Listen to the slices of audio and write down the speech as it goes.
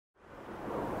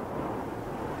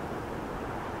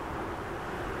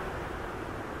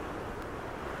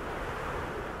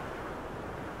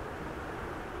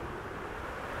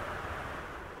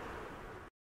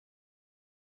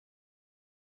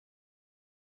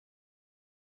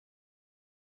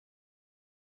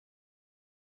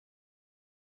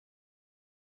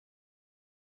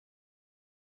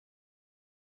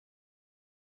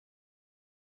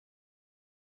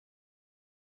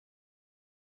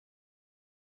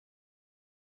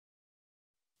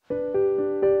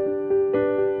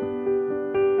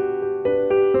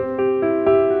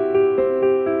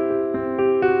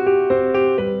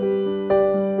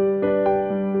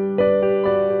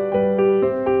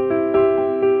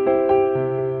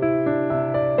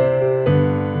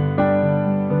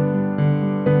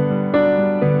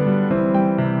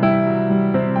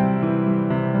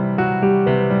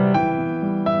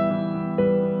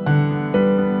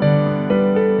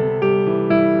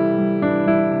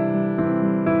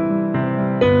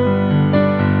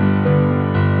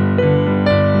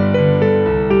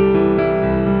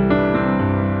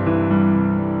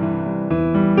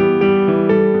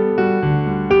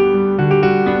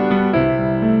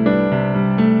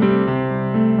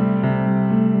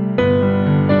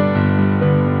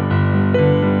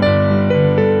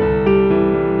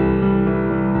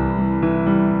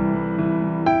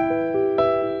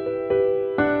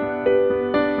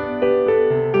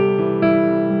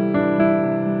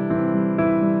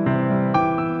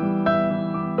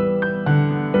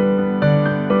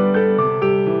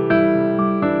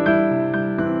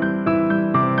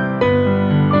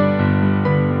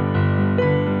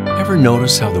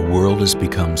Notice how the world has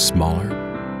become smaller?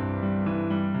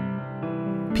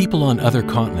 People on other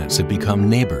continents have become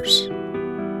neighbors.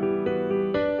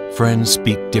 Friends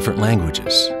speak different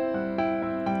languages.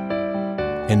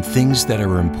 And things that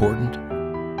are important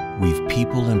weave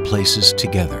people and places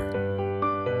together.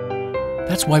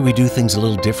 That's why we do things a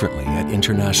little differently at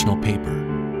International Paper,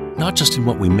 not just in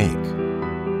what we make,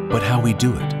 but how we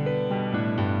do it.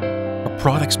 Our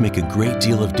products make a great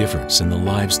deal of difference in the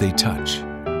lives they touch.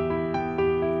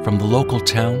 From the local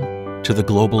town to the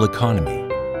global economy.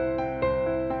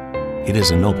 It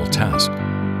is a noble task.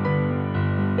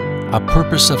 A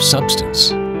purpose of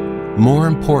substance, more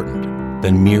important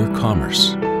than mere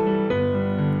commerce.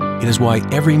 It is why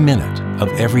every minute of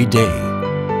every day,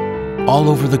 all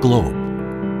over the globe,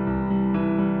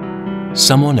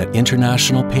 someone at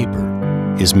International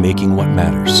Paper is making what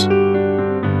matters.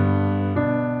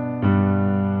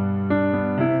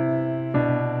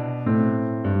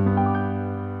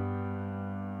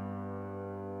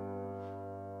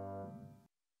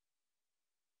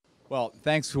 Well,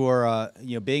 thanks for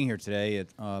being here today.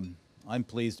 I'm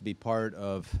pleased to be part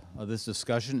of this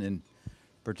discussion and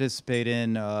participate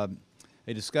in a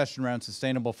discussion around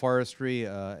sustainable forestry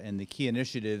and the key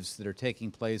initiatives that are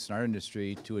taking place in our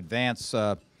industry to advance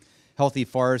healthy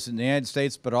forests in the United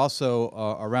States, but also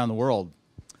around the world.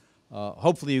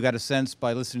 Hopefully you got a sense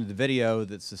by listening to the video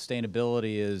that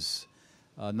sustainability is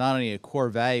not only a core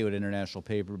value at International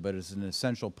Paper, but is an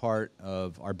essential part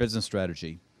of our business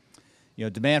strategy.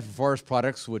 Demand for forest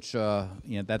products, which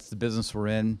that's the business we're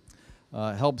in,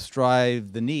 helps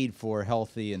drive the need for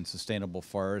healthy and sustainable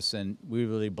forests, and we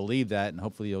really believe that, and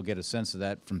hopefully you'll get a sense of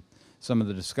that from some of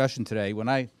the discussion today. When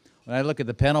I look at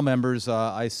the panel members,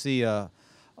 I see a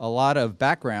lot of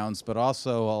backgrounds, but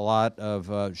also a lot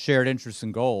of shared interests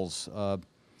and goals.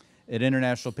 At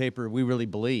International Paper, we really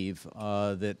believe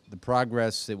that the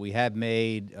progress that we have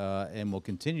made and will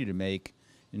continue to make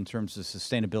in terms of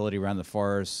sustainability around the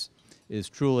forests is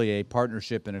truly a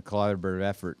partnership and a collaborative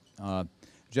effort.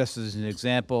 Just as an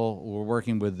example, we're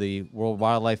working with the World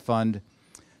Wildlife Fund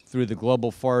through the Global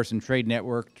Forest and Trade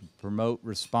Network to promote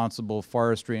responsible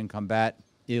forestry and combat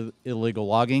illegal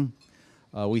logging.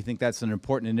 We think that's an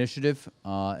important initiative,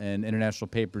 and International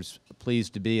Paper's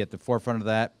pleased to be at the forefront of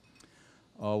that.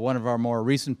 One of our more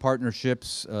recent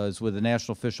partnerships is with the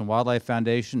National Fish and Wildlife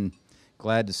Foundation.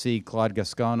 Glad to see Claude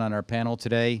Gascon on our panel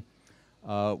today.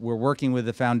 We're working with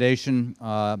the foundation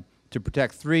to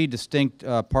protect 3 distinct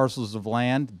parcels of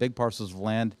land, big parcels of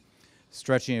land,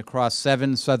 stretching across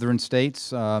 7 southern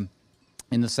states in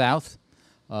the South.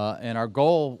 And our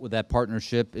goal with that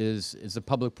partnership is a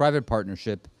public-private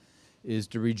partnership, is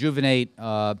to rejuvenate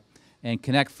and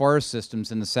connect forest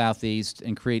systems in the Southeast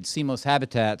and create seamless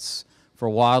habitats for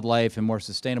wildlife and more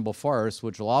sustainable forests,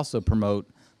 which will also promote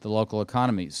the local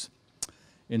economies.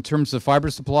 In terms of fiber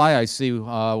supply, I see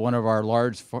one of our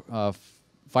large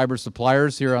fiber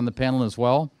suppliers here on the panel as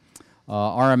well.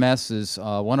 RMS is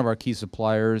one of our key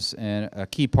suppliers and a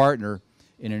key partner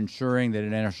in ensuring that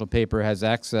International Paper has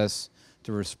access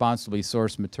to responsibly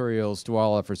sourced materials to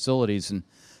all our facilities. And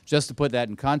just to put that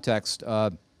in context,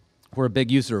 we're a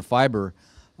big user of fiber,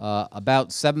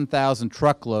 about 7,000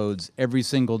 truckloads every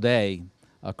single day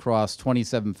across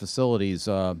 27 facilities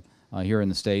here in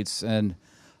the States. And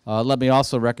let me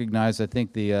also recognize, I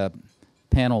think, the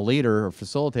panel leader or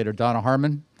facilitator, Donna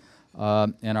Harman,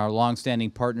 and our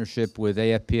longstanding partnership with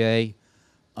AFPA.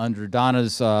 Under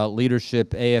Donna's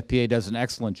leadership, AFPA does an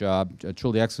excellent job, a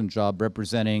truly excellent job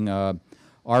representing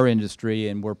our industry,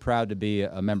 and we're proud to be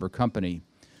a member company.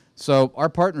 So our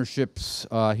partnerships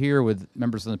here with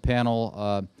members of the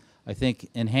panel, I think,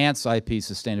 enhance IP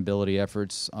sustainability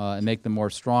efforts and make them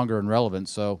more stronger and relevant.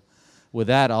 So with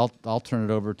that, I'll turn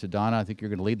it over to Donna. I think you're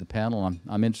going to lead the panel.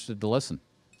 I'm interested to listen.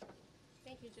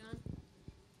 Thank you, John.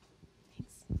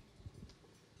 Thanks.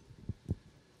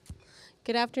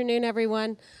 Good afternoon,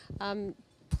 everyone.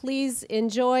 Please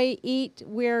enjoy, eat.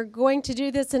 We're going to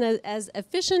do this in as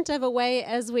efficient of a way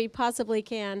as we possibly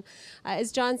can.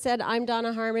 As John said, I'm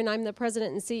Donna Harman. I'm the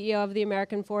president and CEO of the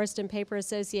American Forest and Paper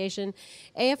Association.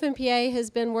 AF&PA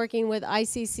has been working with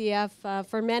ICCF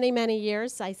for many, many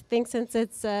years, I think since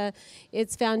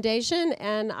its foundation.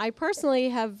 And I personally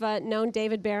have known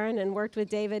David Barron and worked with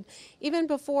David even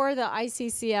before the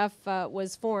ICCF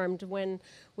was formed, when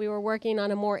we were working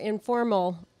on a more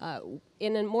informal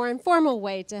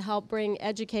way to help bring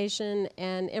education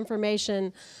and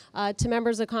information to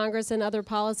members of Congress and other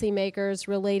policymakers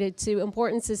related to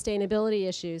important sustainability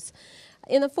issues.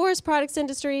 In the forest products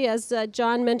industry, as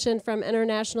John mentioned from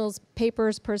International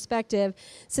Paper's perspective,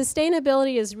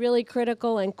 sustainability is really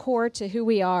critical and core to who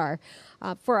we are.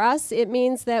 For us, it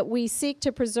means that we seek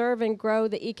to preserve and grow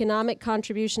the economic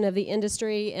contribution of the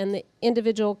industry and the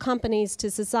individual companies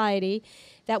to society,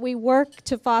 that we work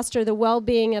to foster the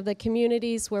well-being of the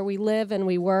communities where we live and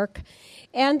we work,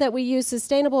 and that we use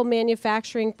sustainable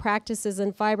manufacturing practices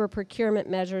and fiber procurement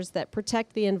measures that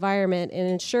protect the environment and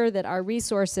ensure that our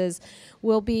resources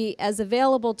will be as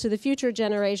available to the future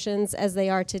generations as they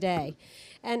are today.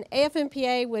 And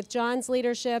AF&PA, with John's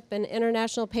leadership and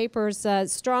International Paper's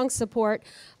strong support,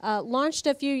 launched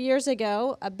a few years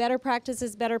ago a Better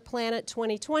Practices, Better Planet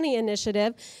 2020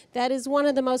 initiative that is one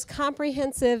of the most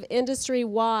comprehensive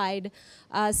industry-wide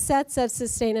sets of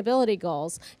sustainability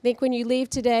goals. I think when you leave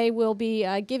today, we'll be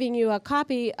giving you a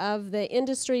copy of the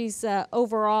industry's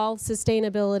overall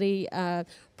sustainability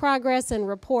progress and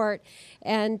report,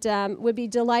 and would be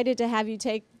delighted to have you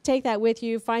take that with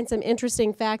you, find some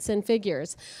interesting facts and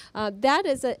figures. That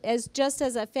is just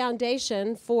as a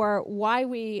foundation for why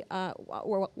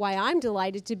why I'm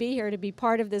delighted to be here, to be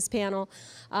part of this panel,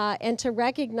 and to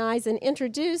recognize and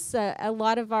introduce a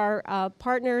lot of our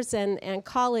partners and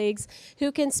colleagues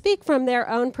who can speak from their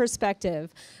own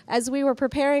perspective. As we were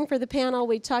preparing for the panel,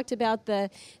 we talked about the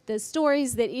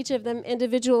stories that each of them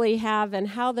individually have and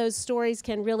how those stories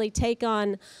can really take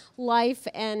on life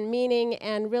and meaning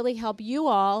and really help you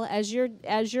all as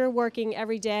you're working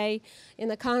every day in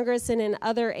the Congress and in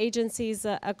other agencies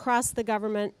across the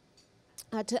government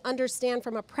to understand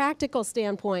from a practical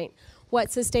standpoint what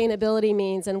sustainability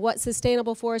means and what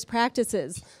sustainable forest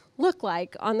practices look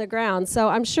like on the ground. So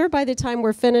I'm sure by the time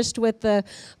we're finished with the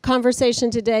conversation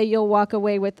today, you'll walk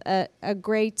away with a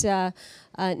great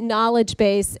knowledge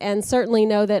base, and certainly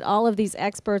know that all of these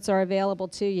experts are available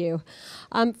to you.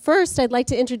 First, I'd like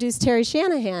to introduce Teri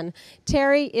Shanahan.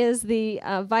 Teri is the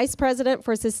Vice President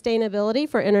for Sustainability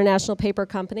for International Paper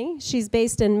Company. She's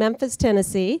based in Memphis,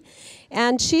 Tennessee,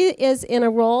 and she is in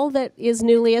a role that is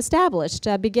newly established.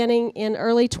 Beginning in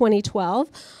early 2012,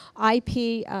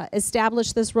 IP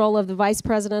established this role of the Vice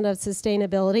President of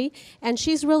Sustainability, and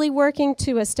she's really working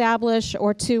to establish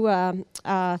or to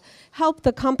help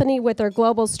the company with their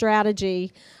global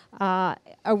strategy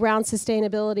around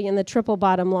sustainability and the triple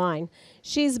bottom line.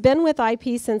 She's been with IP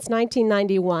since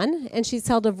 1991, and she's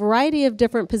held a variety of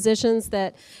different positions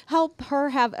that help her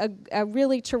have a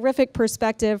really terrific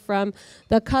perspective from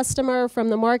the customer, from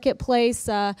the marketplace,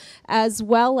 as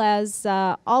well as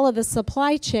all of the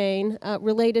supply chain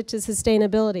related to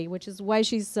sustainability, which is why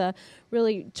she's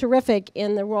really terrific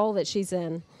in the role that she's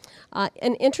in.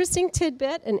 An interesting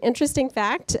tidbit, an interesting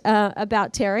fact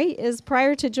about Teri is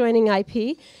prior to joining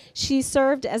IP, she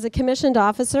served as a commissioned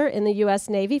officer in the U.S.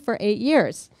 Navy for 8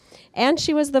 years. And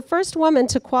she was the first woman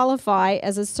to qualify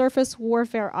as a surface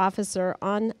warfare officer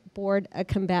on board a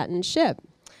combatant ship.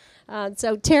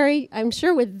 So Teri, I'm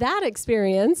sure with that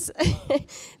experience,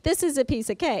 this is a piece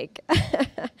of cake.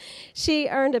 She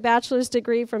earned a bachelor's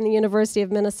degree from the University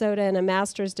of Minnesota and a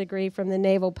master's degree from the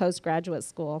Naval Postgraduate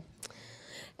School.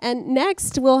 And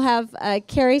next, we'll have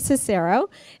Kerry Cesareo.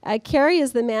 Kerry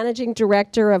is the Managing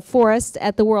Director of Forest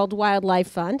at the World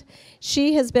Wildlife Fund.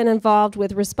 She has been involved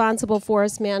with responsible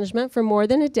forest management for more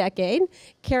than a decade.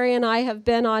 Kerry and I have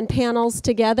been on panels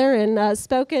together and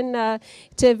spoken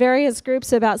to various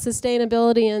groups about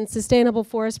sustainability and sustainable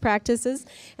forest practices,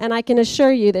 and I can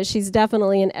assure you that she's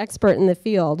definitely an expert in the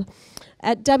field.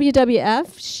 At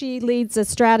WWF, she leads a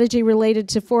strategy related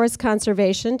to forest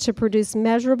conservation to produce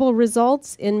measurable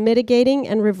results in mitigating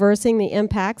and reversing the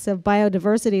impacts of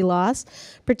biodiversity loss,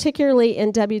 particularly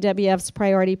in WWF's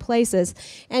priority places.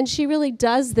 And she really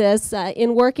does this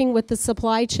in working with the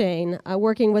supply chain,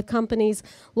 working with companies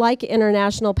like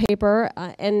International Paper,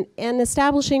 and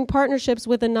establishing partnerships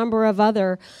with a number of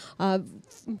other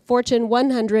Fortune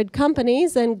 100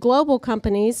 companies and global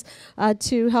companies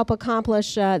to help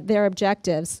accomplish their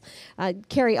objectives.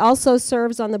 Kerry also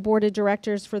serves on the board of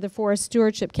directors for the Forest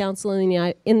Stewardship Council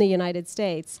in the United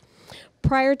States.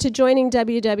 Prior to joining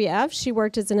WWF, she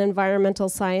worked as an environmental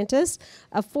scientist,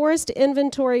 a forest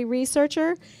inventory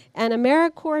researcher, an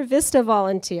AmeriCorps Vista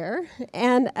volunteer,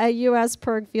 and a U.S.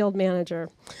 PERG field manager.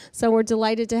 So we're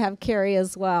delighted to have Kerry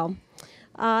as well.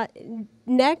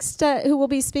 Next, who will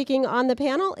be speaking on the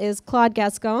panel is Claude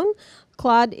Gascon.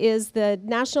 Claude is the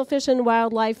National Fish and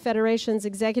Wildlife Federation's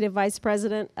Executive Vice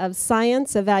President of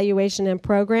Science, Evaluation, and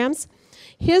Programs.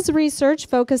 His research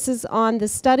focuses on the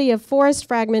study of forest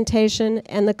fragmentation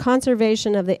and the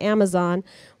conservation of the Amazon,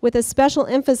 with a special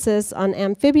emphasis on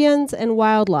amphibians and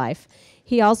wildlife.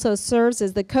 He also serves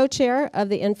as the co-chair of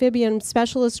the Amphibian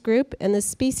Specialist Group and the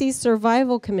Species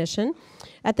Survival Commission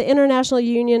at the International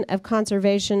Union of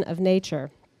Conservation of Nature.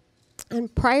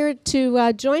 And prior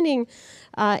to joining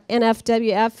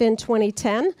NFWF in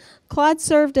 2010, Claude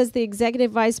served as the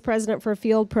Executive Vice President for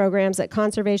Field Programs at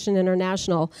Conservation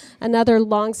International, another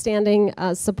longstanding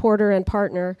supporter and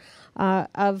partner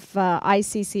of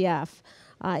ICCF.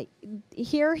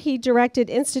 Here he directed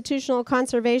institutional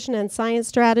conservation and science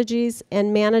strategies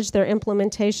and managed their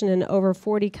implementation in over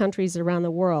 40 countries around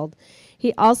the world.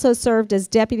 He also served as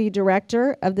Deputy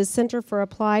Director of the Center for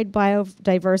Applied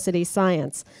Biodiversity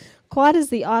Science. Claude is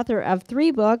the author of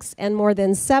 3 books and more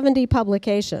than 70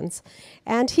 publications.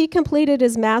 And he completed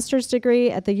his master's degree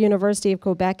at the University of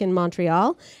Quebec in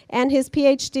Montreal and his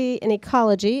Ph.D. in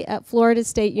ecology at Florida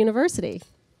State University.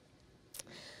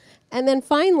 And then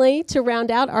finally, to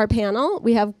round out our panel,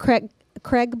 we have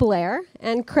Craig Blair,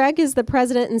 and Craig is the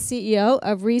president and CEO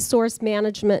of Resource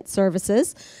Management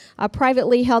Services, a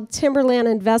privately held timberland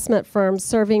investment firm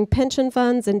serving pension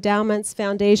funds, endowments,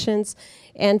 foundations,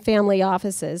 and family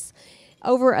offices.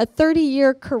 Over a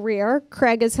 30-year career,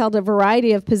 Craig has held a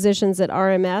variety of positions at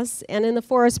RMS and in the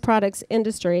forest products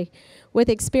industry, with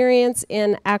experience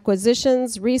in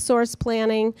acquisitions, resource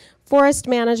planning, forest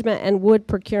management, and wood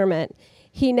procurement.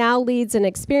 He now leads an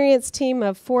experienced team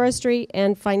of forestry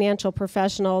and financial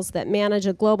professionals that manage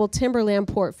a global timberland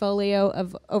portfolio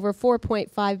of over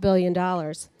 $4.5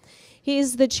 billion. He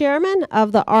is the chairman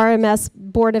of the RMS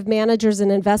Board of Managers and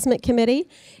Investment Committee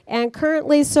and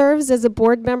currently serves as a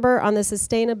board member on the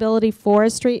Sustainable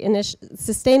Forestry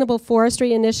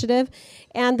Initiative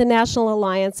and the National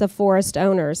Alliance of Forest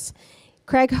Owners.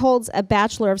 Craig holds a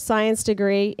Bachelor of Science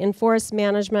degree in Forest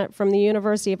Management from the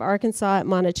University of Arkansas at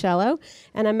Monticello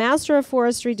and a Master of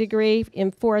Forestry degree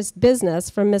in Forest Business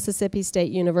from Mississippi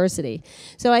State University.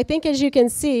 So I think, as you can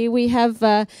see, we have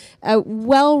a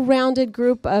well-rounded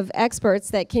group of experts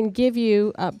that can give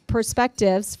you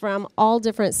perspectives from all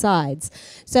different sides.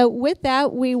 So with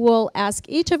that, we will ask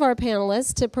each of our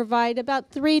panelists to provide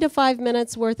about 3 to 5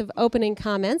 minutes worth of opening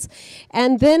comments,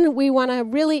 and then we want to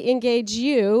really engage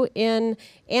you in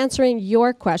answering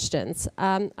your questions.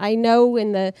 I know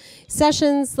in the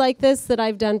sessions like this that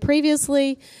I've done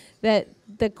previously that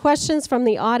the questions from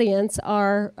the audience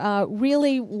are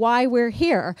really why we're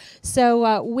here.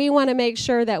 So we want to make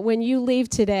sure that when you leave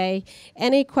today,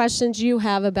 any questions you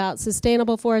have about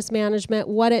sustainable forest management,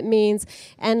 what it means,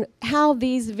 and how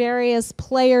these various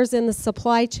players in the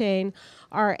supply chain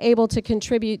are able to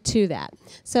contribute to that.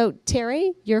 So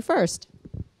Teri, you're first.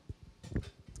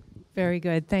 Very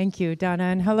good. Thank you, Donna.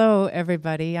 And hello,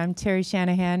 everybody. I'm Teri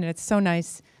Shanahan, and it's so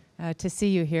nice to see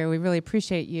you here. We really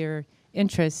appreciate your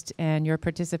interest and your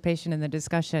participation in the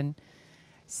discussion.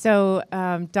 So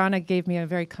Donna gave me a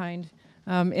very kind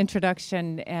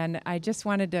introduction, and I just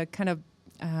wanted to kind of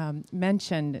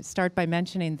start by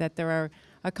mentioning that there are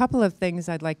a couple of things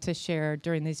I'd like to share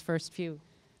during these first few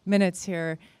minutes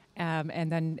here,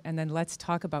 and then let's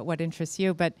talk about what interests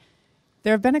you. But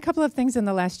there have been a couple of things in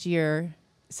the last year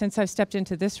since I've stepped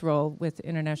into this role with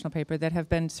International Paper that have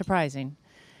been surprising.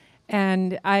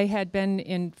 And I had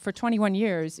been for 21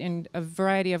 years in a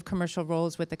variety of commercial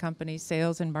roles with the company,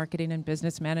 sales and marketing and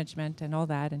business management and all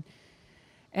that.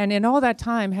 And in all that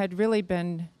time had really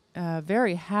been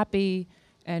very happy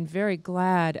and very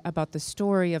glad about the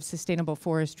story of sustainable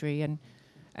forestry. And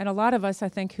a lot of us, I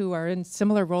think, who are in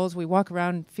similar roles, we walk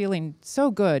around feeling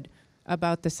so good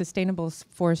about the sustainable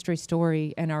forestry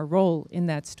story and our role in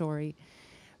that story.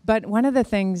 But one of the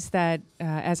things that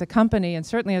as a company and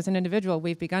certainly as an individual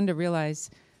we've begun to realize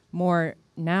more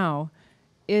now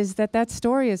is that that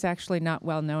story is actually not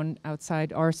well known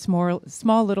outside our small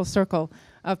little circle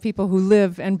of people who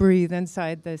live and breathe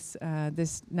inside this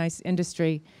this nice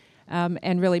industry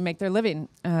and really make their living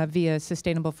via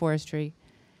sustainable forestry.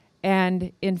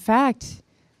 And in fact,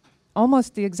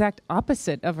 almost the exact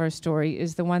opposite of our story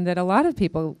is the one that a lot of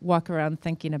people walk around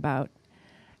thinking about.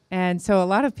 And so a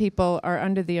lot of people are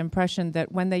under the impression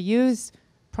that when they use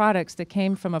products that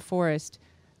came from a forest,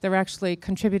 they're actually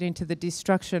contributing to the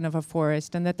destruction of a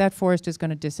forest and that that forest is going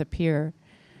to disappear.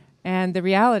 And the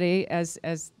reality, as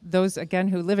those, again,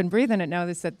 who live and breathe in it know,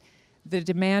 is that the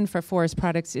demand for forest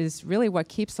products is really what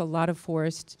keeps a lot of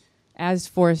forest as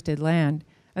forested land.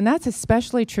 And that's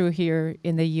especially true here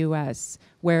in the US,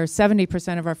 where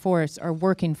 70% of our forests are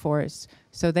working forests.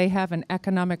 So they have an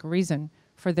economic reason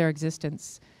for their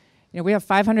existence. You know, we have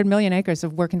 500 million acres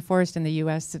of working forest in the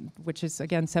US, which is,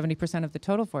 again, 70% of the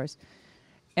total forest.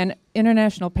 And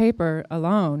International Paper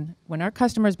alone, when our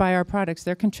customers buy our products,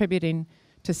 they're contributing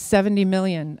to 70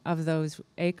 million of those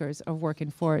acres of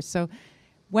working forest. So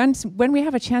when we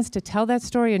have a chance to tell that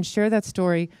story and share that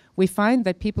story, we find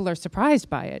that people are surprised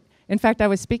by it. In fact, I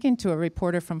was speaking to a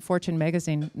reporter from Fortune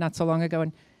magazine not so long ago,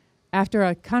 and after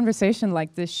a conversation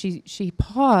like this, she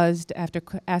paused after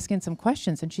asking some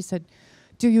questions, and she said,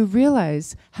 "Do you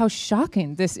realize how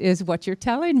shocking this is, what you're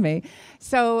telling me?"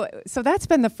 So that's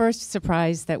been the first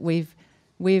surprise that we've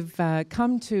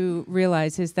come to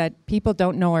realize, is that people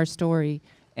don't know our story,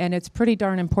 and it's pretty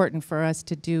darn important for us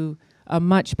to do a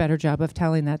much better job of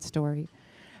telling that story.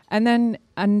 And then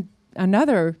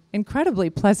another incredibly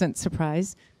pleasant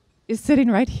surprise is sitting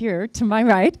right here to my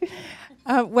right.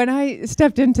 When I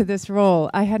stepped into this role,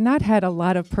 I had not had a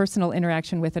lot of personal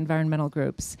interaction with environmental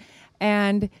groups.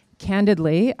 And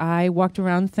candidly, I walked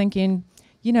around thinking,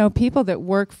 you know, people that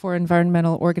work for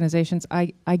environmental organizations,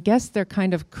 I guess they're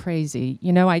kind of crazy.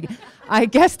 You know, I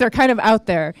guess they're kind of out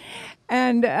there.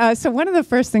 And so one of the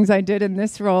first things I did in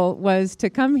this role was to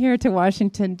come here to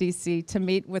Washington, D.C. to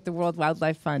meet with the World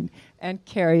Wildlife Fund and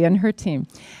Kerry and her team.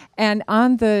 And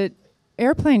on the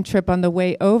airplane trip on the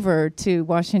way over to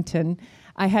Washington,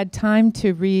 I had time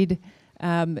to read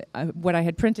what I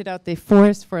had printed out, the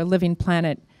Forest for a Living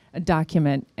Planet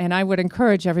document. And I would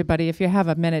encourage everybody, if you have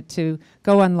a minute, to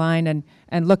go online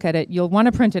and look at it. You'll want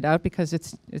to print it out because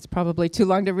it's probably too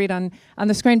long to read on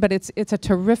the screen, but it's a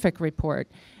terrific report.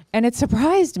 And it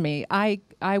surprised me.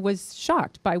 I was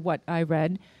shocked by what I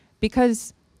read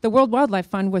because the World Wildlife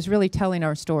Fund was really telling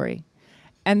our story.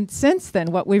 And since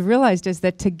then, what we've realized is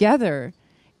that together,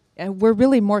 we're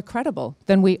really more credible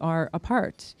than we are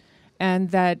apart. And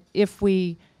that if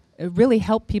we really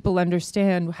help people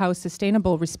understand how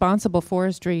sustainable, responsible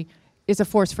forestry is a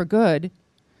force for good,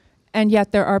 and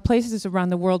yet there are places around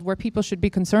the world where people should be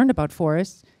concerned about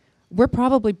forests, we're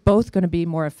probably both going to be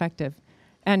more effective.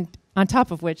 And on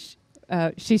top of which,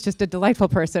 she's just a delightful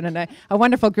person and a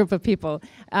wonderful group of people.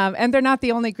 And they're not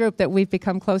the only group that we've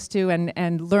become close to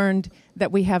and learned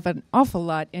that we have an awful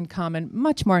lot in common,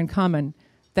 much more in common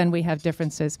than we have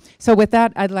differences. So with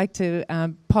that, I'd like to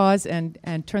pause and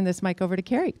turn this mic over to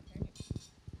Kerry.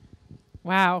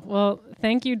 Wow. Well,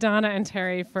 thank you, Donna and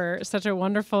Teri, for such a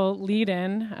wonderful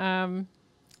lead-in.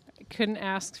 Couldn't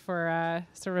ask for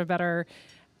sort of a better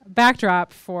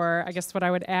backdrop for, I guess, what I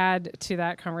would add to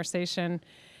that conversation.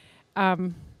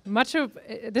 Much of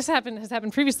this has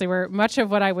happened previously, where much of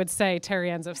what I would say, Teri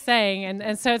ends up saying,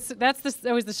 and so that's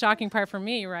always the shocking part for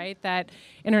me, right? That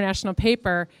International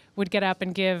Paper would get up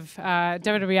and give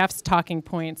WWF's talking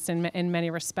points in many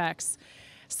respects.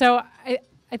 So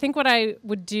I think what I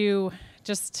would do,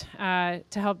 just to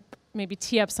help maybe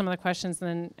tee up some of the questions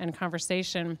and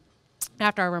conversation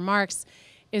after our remarks,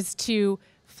 is to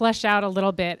flesh out a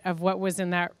little bit of what was in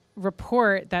that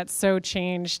report that so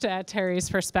changed Teri's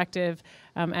perspective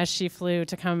as she flew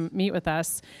to come meet with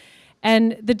us.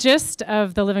 And the gist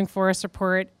of the Living Forest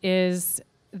report is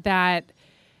that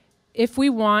if we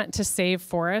want to save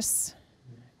forests,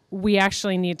 we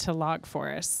actually need to log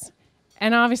forests.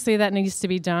 And obviously that needs to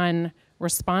be done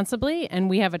responsibly, and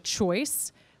we have a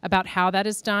choice about how that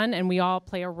is done, and we all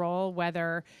play a role,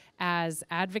 whether as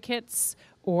advocates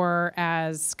or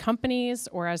as companies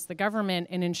or as the government,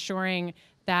 in ensuring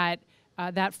that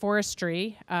that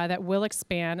forestry that will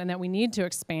expand and that we need to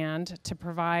expand to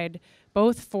provide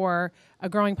both for a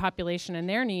growing population and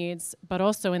their needs, but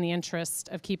also in the interest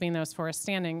of keeping those forests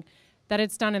standing, that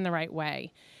it's done in the right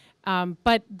way.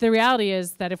 But the reality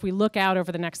is that if we look out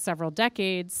over the next several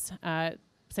decades,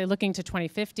 say looking to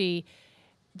 2050,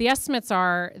 the estimates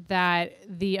are that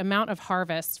the amount of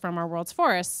harvest from our world's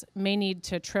forests may need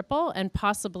to triple and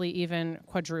possibly even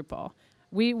quadruple.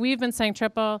 We've been saying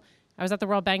triple. I was at the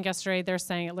World Bank yesterday. They're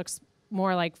saying it looks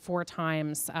more like 4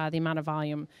 times the amount of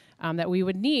volume that we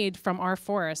would need from our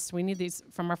forests. We need these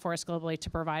from our forests globally to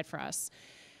provide for us.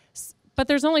 But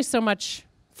there's only so much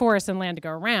forest and land to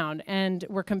go around, and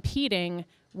we're competing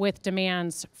with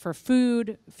demands for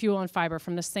food, fuel, and fiber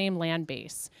from the same land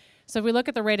base. So if we look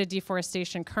at the rate of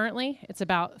deforestation currently, it's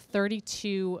about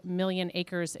 32 million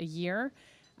acres a year.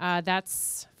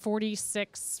 That's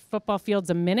 46 football fields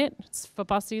a minute. It's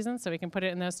football season, so we can put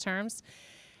it in those terms.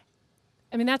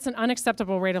 I mean, that's an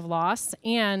unacceptable rate of loss.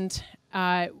 And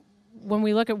when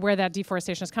we look at where that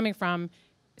deforestation is coming from,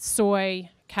 soy,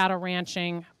 cattle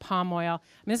ranching, palm oil,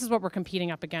 I mean, this is what we're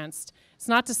competing up against. It's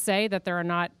not to say that there are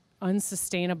not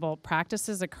unsustainable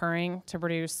practices occurring to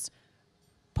produce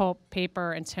pulp,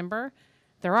 paper, and timber.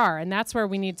 There are, and that's where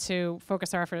we need to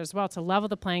focus our effort as well, to level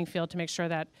the playing field to make sure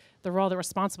that the role that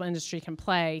responsible industry can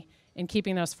play in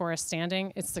keeping those forests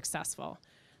standing is successful.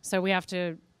 So we have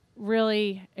to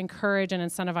really encourage and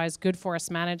incentivize good forest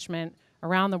management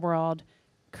around the world,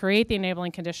 create the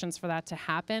enabling conditions for that to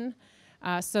happen,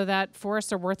 so that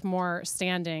forests are worth more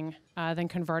standing than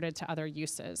converted to other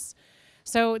uses.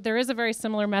 So there is a very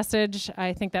similar message,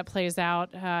 I think, that plays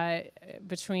out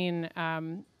between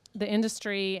the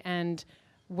industry and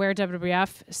where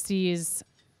WWF sees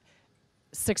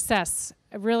success.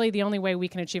 Really, the only way we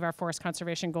can achieve our forest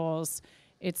conservation goals,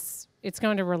 it's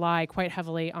going to rely quite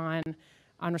heavily on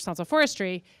responsible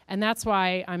forestry, and that's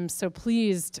why I'm so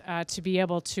pleased to be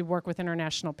able to work with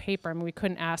International Paper. I mean, we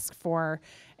couldn't ask for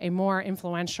a more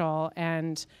influential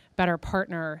and better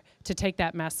partner to take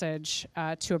that message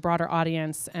to a broader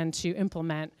audience and to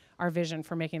implement our vision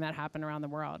for making that happen around the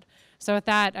world. So with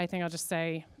that, I think I'll just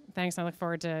say thanks. I look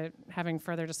forward to having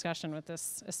further discussion with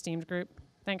this esteemed group.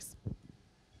 Thanks.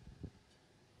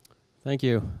 Thank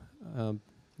you.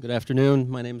 Good afternoon.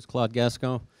 My name is Claude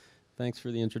Gascon. Thanks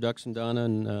for the introduction, Donna.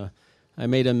 And I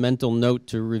made a mental note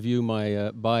to review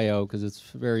my bio because it's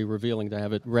very revealing to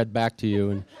have it read back to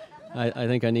you. And I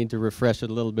think I need to refresh it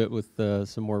a little bit with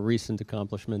some more recent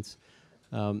accomplishments.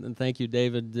 And thank you,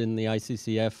 David, in the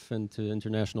ICCF and to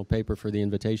International Paper for the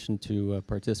invitation to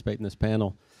participate in this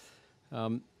panel.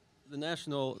 The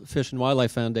National Fish and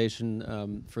Wildlife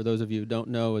Foundation, for those of you who don't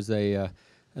know, is a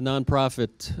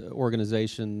nonprofit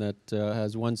organization that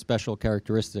has one special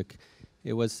characteristic.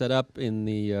 It was set up in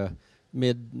the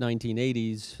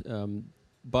mid-1980s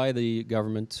by the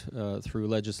government through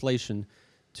legislation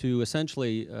to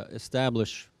essentially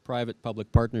establish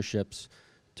private-public partnerships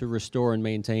to restore and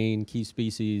maintain key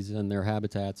species and their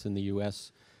habitats in the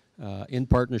U.S. In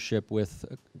partnership with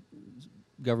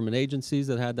government agencies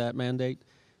that had that mandate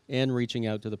and reaching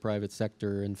out to the private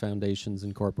sector and foundations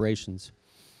and corporations.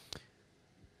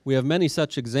 We have many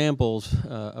such examples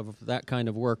of that kind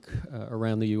of work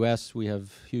around the U.S. We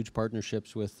have huge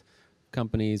partnerships with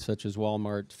companies such as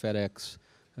Walmart, FedEx,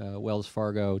 Wells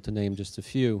Fargo, to name just a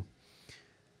few.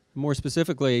 More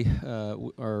specifically,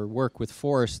 our work with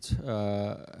forests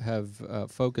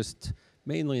have focused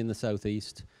mainly in the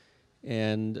Southeast.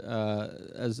 And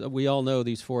as we all know,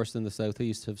 these forests in the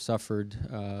Southeast have suffered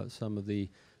some of the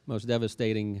most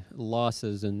devastating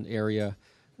losses in area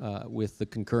with the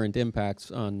concurrent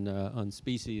impacts on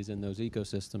species in those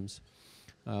ecosystems.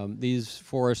 These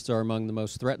forests are among the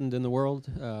most threatened in the world,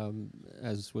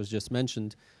 as was just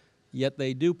mentioned, yet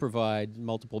they do provide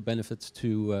multiple benefits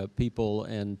to people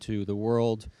and to the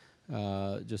world,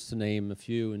 just to name a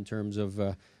few in terms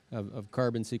of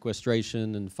carbon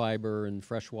sequestration and fiber and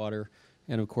fresh water,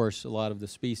 and of course a lot of the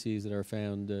species that are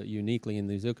found uniquely in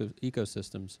these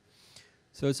ecosystems.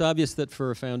 So it's obvious that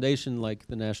for a foundation like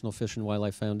the National Fish and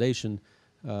Wildlife Foundation,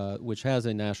 which has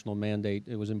a national mandate,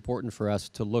 it was important for us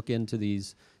to look into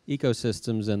these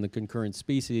ecosystems and the concurrent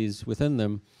species within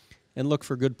them and look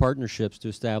for good partnerships to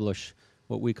establish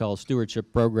what we call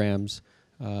stewardship programs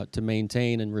to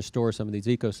maintain and restore some of these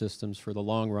ecosystems for the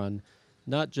long run,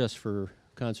 not just for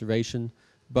conservation,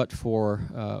 but for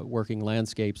working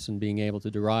landscapes and being able to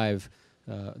derive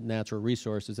natural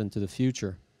resources into the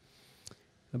future.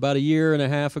 About a year and a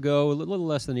half ago, a little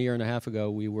less than a year and a half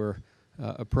ago, we were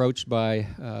approached by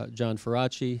John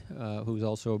Faraci, who's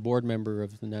also a board member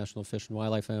of the National Fish and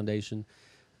Wildlife Foundation,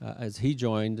 as he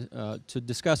joined, to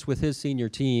discuss with his senior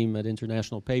team at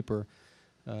International Paper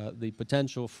the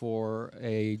potential for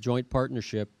a joint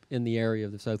partnership in the area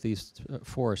of the Southeast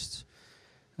forests.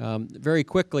 Very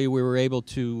quickly, we were able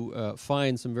to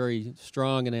find some very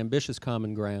strong and ambitious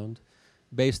common ground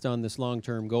based on this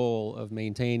long-term goal of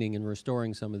maintaining and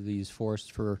restoring some of these forests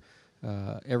for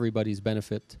everybody's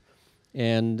benefit.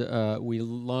 And we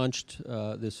launched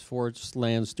this forest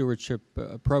land stewardship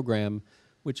program,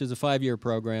 which is a 5-year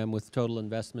program with total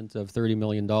investment of $30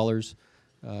 million,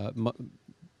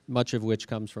 much of which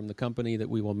comes from the company that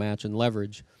we will match and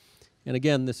leverage. And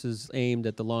again, this is aimed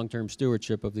at the long-term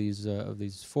stewardship of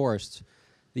these forests.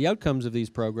 The outcomes of these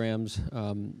programs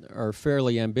are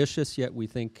fairly ambitious, yet we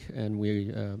think and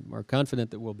we are confident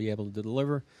that we'll be able to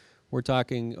deliver. We're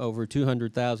talking over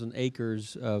 200,000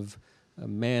 acres of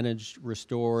managed,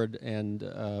 restored, and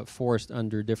forest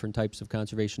under different types of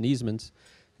conservation easements,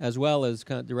 as well as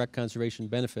direct conservation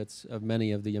benefits of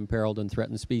many of the imperiled and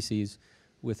threatened species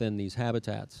within these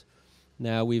habitats.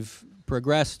 Now, we've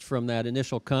progressed from that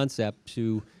initial concept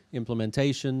to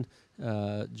implementation.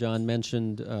 John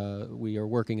mentioned we are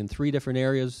working in 3 different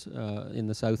areas in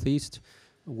the southeast.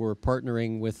 We're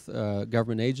partnering with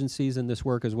government agencies in this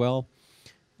work as well.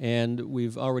 And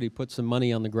we've already put some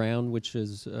money on the ground, which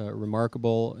is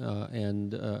remarkable,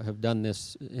 and have done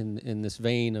this in this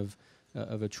vein of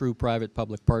a true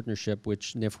private-public partnership,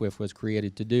 which NIFWIF was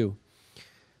created to do.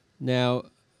 Now,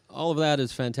 all of that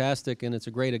is fantastic, and it's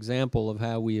a great example of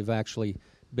how we have actually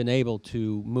been able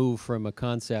to move from a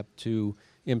concept to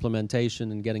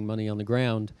implementation and getting money on the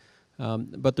ground.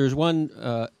 But there's one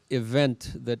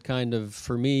event that kind of,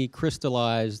 for me,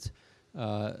 crystallized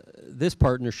this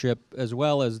partnership, as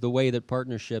well as the way that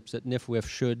partnerships at NIFWIF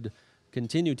should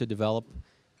continue to develop,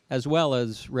 as well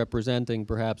as representing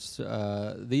perhaps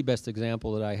the best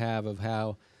example that I have of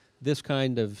how this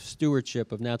kind of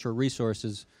stewardship of natural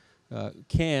resources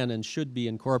can and should be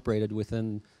incorporated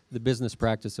within the business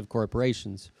practice of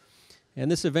corporations. And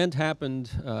this event happened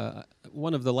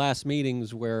one of the last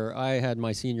meetings where I had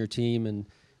my senior team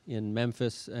in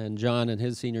Memphis, and John and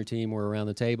his senior team were around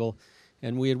the table.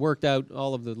 And we had worked out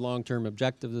all of the long-term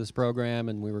objectives of this program,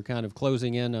 and we were kind of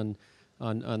closing in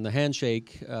on the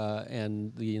handshake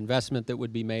and the investment that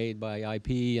would be made by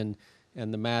IP and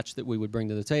the match that we would bring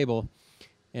to the table.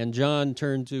 And John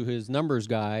turned to his numbers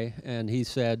guy, and he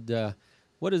said,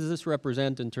 what does this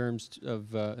represent in terms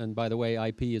of, and by the way,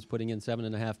 IP is putting in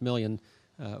 $7.5 million,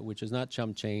 which is not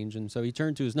chump change. And so he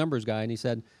turned to his numbers guy, and he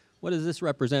said, what does this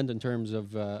represent in terms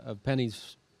of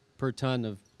pennies per ton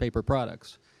of paper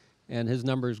products? And his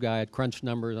numbers guy had crunched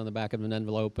numbers on the back of an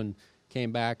envelope and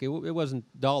came back. It wasn't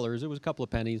dollars. It was a couple of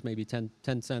pennies, maybe 10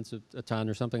 cents a ton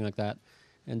or something like that.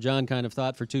 And John kind of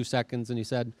thought for 2 seconds, and he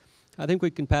said, I think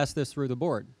we can pass this through the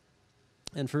board.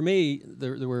 And for me,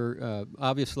 there were,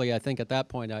 obviously, I think at that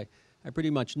point, I pretty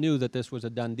much knew that this was a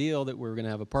done deal, that we were going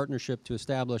to have a partnership to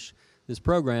establish this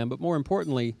program. But more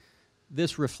importantly,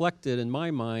 this reflected, in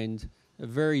my mind, a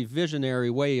very visionary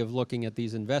way of looking at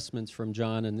these investments from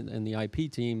John and the IP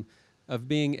team, of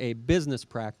being a business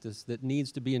practice that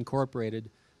needs to be incorporated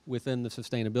within the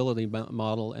sustainability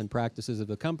model and practices of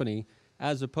the company,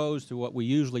 as opposed to what we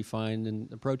usually find in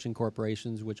approaching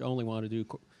corporations, which only want to do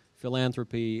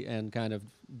philanthropy and kind of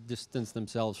distance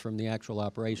themselves from the actual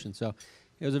operation. So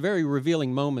it was a very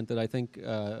revealing moment that I think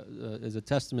is a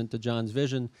testament to John's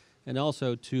vision, and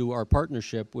also to our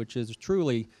partnership, which is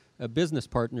truly a business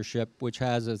partnership which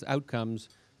has as outcomes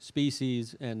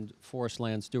species and forest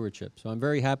land stewardship. So I'm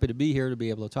very happy to be here to be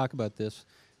able to talk about this,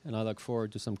 and I look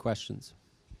forward to some questions.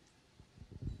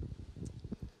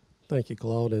 Thank you,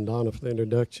 Claude and Donna, for the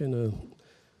introduction.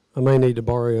 I may need to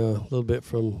borrow a little bit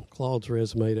from Claude's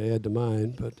resume to add to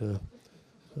mine, but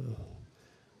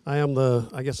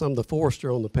I guess I'm the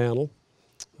forester on the panel.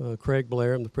 Craig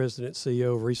Blair, I'm the president and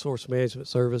CEO of Resource Management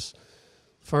Service,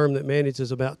 a firm that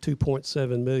manages about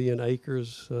 2.7 million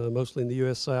acres, mostly in the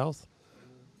U.S. South,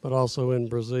 but also in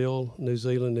Brazil, New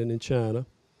Zealand, and in China.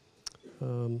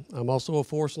 I'm also a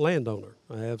forest landowner.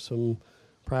 I have some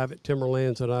private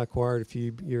timberlands that I acquired a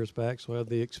few years back, so I have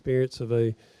the experience of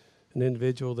an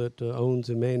individual that owns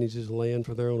and manages land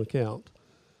for their own account.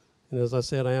 And as I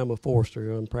said, I am a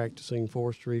forester. I'm practicing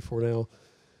forestry for now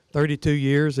 32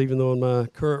 years, even though in my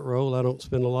current role I don't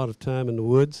spend a lot of time in the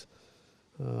woods.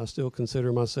 I still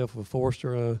consider myself a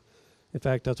forester. In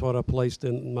fact, that's what I placed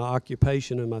in my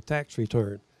occupation in my tax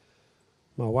return.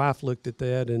 My wife looked at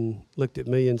that and looked at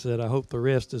me and said, I hope the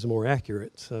rest is more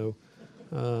accurate. So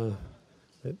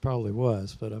it probably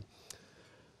was. But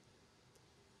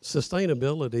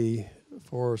sustainability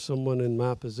for someone in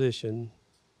my position,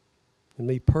 and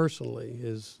me personally,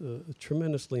 is a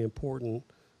tremendously important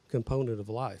component of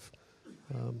life.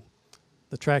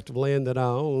 The tract of land that I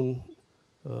own,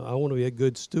 I want to be a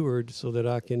good steward so that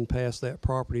I can pass that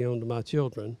property on to my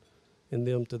children and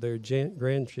them to their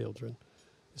grandchildren.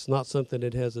 It's not something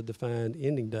that has a defined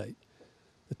ending date.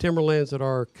 The timberlands that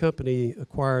our company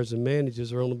acquires and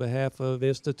manages are on behalf of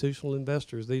institutional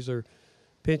investors. These are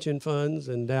pension funds,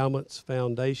 endowments,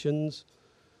 foundations.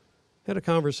 Had a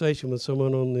conversation with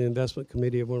someone on the investment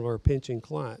committee of one of our pension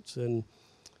clients, and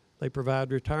they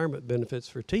provide retirement benefits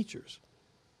for teachers.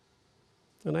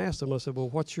 And I asked them, I said, well,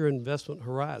 what's your investment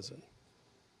horizon?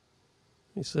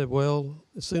 He said, well,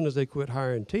 as soon as they quit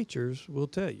hiring teachers, we'll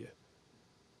tell you.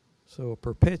 So a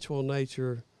perpetual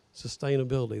nature,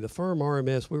 sustainability. The firm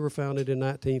RMS, we were founded in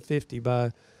 1950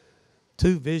 by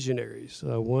two visionaries,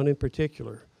 one in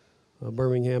particular, a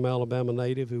Birmingham, Alabama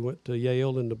native who went to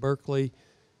Yale and to Berkeley,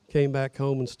 came back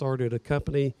home and started a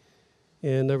company,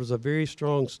 and there was a very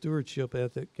strong stewardship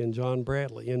ethic in John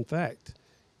Bradley. In fact,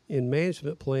 in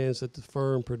management plans that the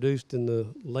firm produced in the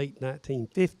late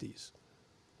 1950s,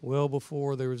 well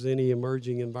before there was any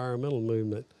emerging environmental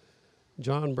movement,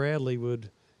 John Bradley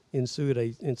would insert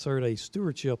a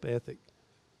stewardship ethic.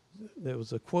 That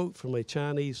was a quote from a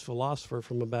Chinese philosopher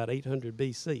from about 800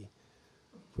 BC,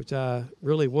 which I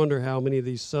really wonder how many of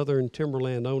these southern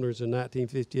timberland owners in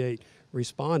 1958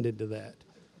 responded to that.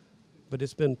 But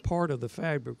it's been part of the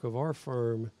fabric of our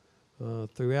firm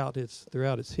throughout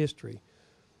its history.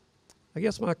 I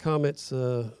guess my comments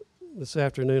this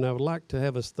afternoon, I would like to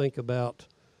have us think about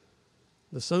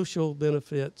the social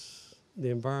benefits, the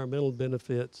environmental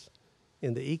benefits,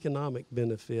 and the economic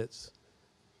benefits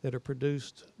that are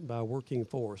produced by working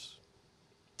force.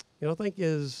 You know, I think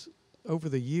as over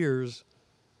the years,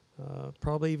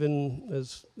 probably even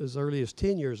as early as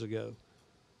 10 years ago,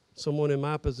 someone in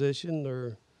my position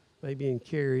or maybe in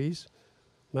Kerry's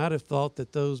might have thought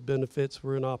that those benefits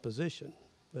were in opposition,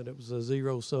 that it was a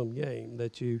zero-sum game,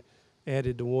 that you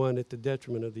added to one at the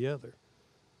detriment of the other.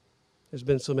 There's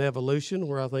been some evolution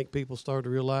where I think people start to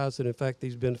realize that, in fact,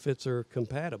 these benefits are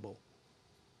compatible.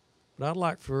 But I'd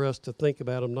like for us to think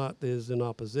about them not as in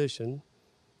opposition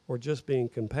or just being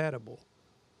compatible,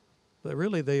 but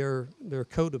really they're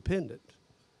codependent.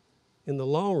 In the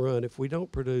long run, if we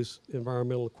don't produce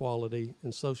environmental quality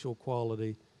and social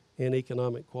quality and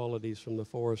economic qualities from the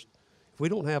forest, if we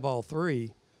don't have all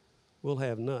three, we'll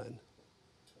have none.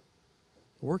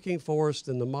 Working forest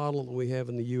and the model that we have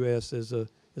in the U.S. is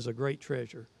a great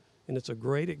treasure, and it's a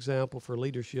great example for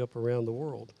leadership around the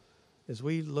world. As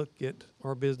we look at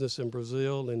our business in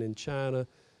Brazil and in China,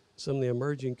 some of the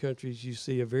emerging countries, you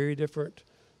see a very different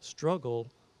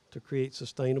struggle to create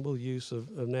sustainable use of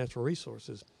natural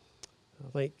resources. I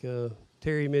think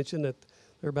Teri mentioned that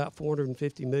there are about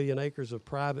 450 million acres of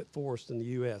private forest in the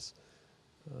U.S.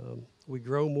 We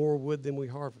grow more wood than we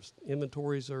harvest.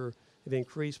 Inventories have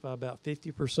increased by about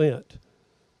 50%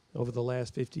 over the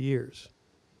last 50 years.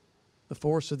 The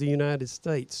forests of the United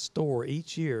States store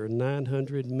each year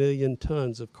 900 million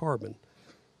tons of carbon.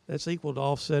 That's equal to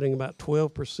offsetting about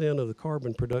 12% of the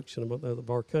carbon production of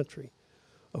our country.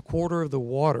 A quarter of the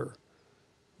water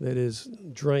that is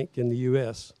drank in the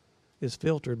U.S. is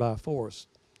filtered by forests.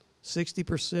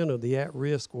 60% of the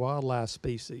at-risk wildlife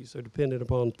species are dependent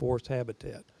upon forest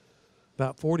habitat.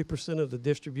 About 40% of the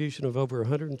distribution of over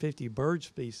 150 bird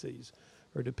species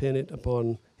are dependent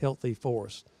upon healthy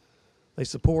forests. They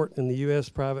support, in the U.S.,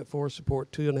 private forests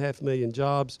support 2.5 million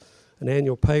jobs, an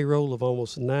annual payroll of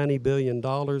almost $90 billion,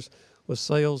 with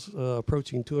sales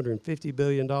approaching $250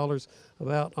 billion.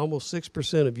 About almost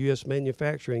 6% of U.S.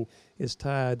 manufacturing is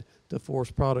tied to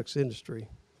forest products industry.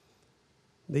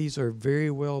 These are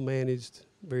very well managed,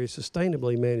 very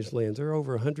sustainably managed lands. There are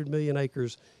over 100 million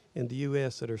acres in the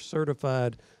U.S. that are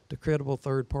certified to credible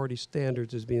third-party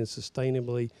standards as being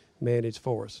sustainably managed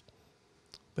forests.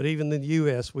 But even in the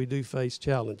U.S., we do face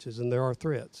challenges, and there are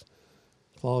threats.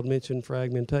 Claude mentioned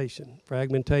fragmentation.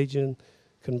 Fragmentation,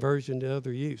 conversion to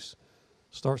other use,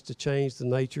 starts to change the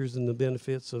natures and the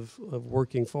benefits of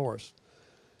working forests.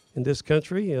 In this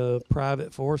country,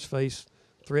 private forests face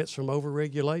threats from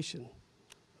overregulation,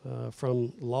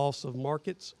 from loss of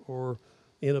markets or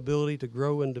inability to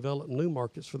grow and develop new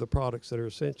markets for the products that are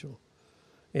essential.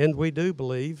 And we do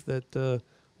believe that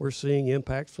we're seeing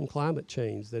impacts from climate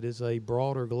change that is a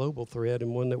broader global threat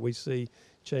and one that we see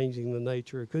changing the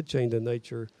nature, could change the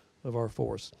nature of our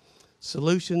forests.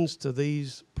 Solutions to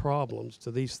these problems,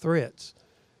 to these threats,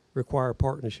 require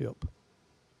partnership.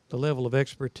 The level of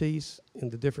expertise in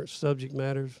the different subject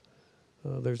matters,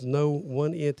 there's no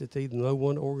one entity, no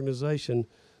one organization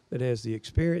that has the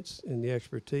experience and the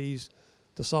expertise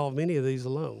to solve many of these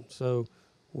alone. So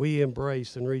we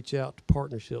embrace and reach out to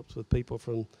partnerships with people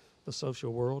from the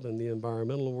social world and the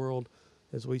environmental world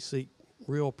as we seek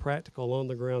real practical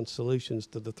on-the-ground solutions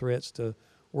to the threats to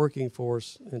working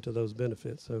force and to those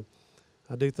benefits. So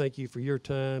I do thank you for your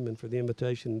time and for the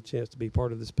invitation and the chance to be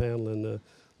part of this panel, and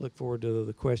look forward to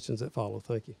the questions that follow.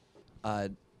 Thank you.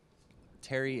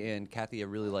 Teri and Kathy, I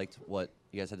really liked what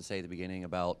you guys had to say at the beginning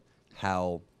about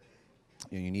how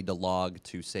you need to log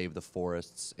to save the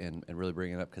forests, and really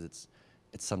bring it up because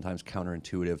it's sometimes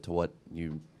counterintuitive to what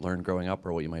you learned growing up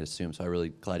or what you might assume. So I'm really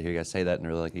glad to hear you guys say that, and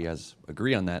really like you guys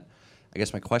agree on that. I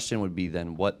guess my question would be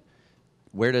then,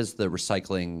 where does the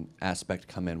recycling aspect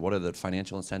come in? What are the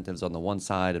financial incentives on the one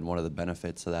side, and what are the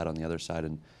benefits of that on the other side?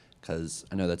 And because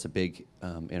I know that's a big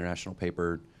international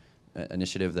paper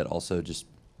initiative that also just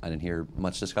I didn't hear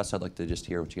much discussed. I'd like to just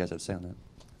hear what you guys have to say on that.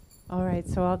 All right,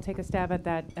 so I'll take a stab at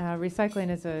that. Recycling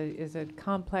is a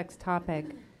complex topic,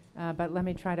 but let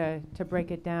me try to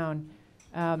break it down.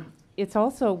 It's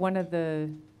also one of the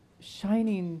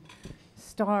shining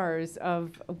stars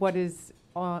of what is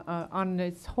on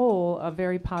its whole a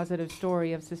very positive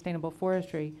story of sustainable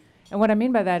forestry. And what I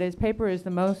mean by that is paper is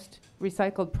the most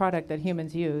recycled product that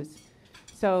humans use.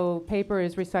 So paper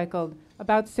is recycled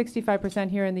about 65%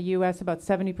 here in the US, about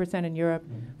 70% in Europe,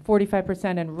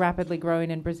 45% and rapidly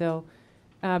growing in Brazil.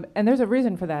 And there's a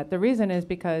reason for that. The reason is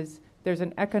because there's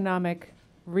an economic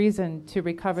reason to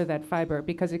recover that fiber,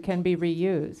 because it can be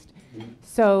reused.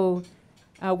 So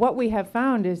what we have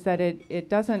found is that it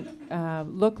doesn't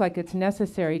look like it's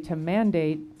necessary to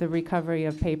mandate the recovery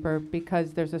of paper,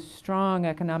 because there's a strong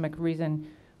economic reason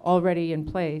already in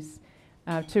place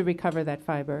to recover that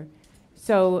fiber.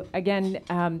 So again,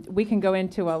 we can go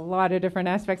into a lot of different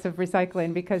aspects of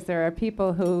recycling, because there are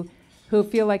people who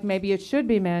feel like maybe it should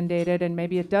be mandated and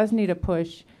maybe it does need a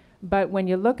push. But when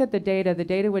you look at the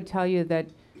data would tell you that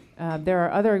there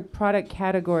are other product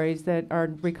categories that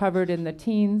are recovered in the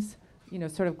teens,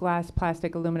 sort of glass,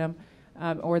 plastic, aluminum,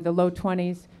 or the low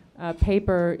 20s.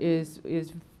 Paper is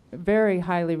very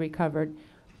highly recovered.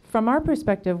 From our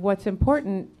perspective, what's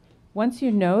important, once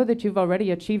you know that you've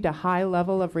already achieved a high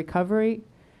level of recovery,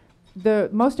 the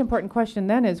most important question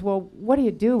then is, well, what do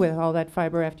you do with all that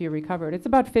fiber after you recover it? It's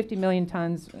about 50 million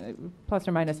tons, plus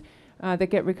or minus, that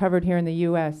get recovered here in the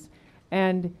US.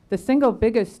 And the single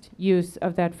biggest use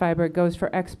of that fiber goes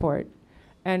for export.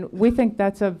 And we think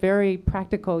that's a very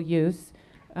practical use,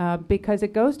 because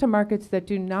it goes to markets that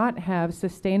do not have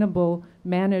sustainable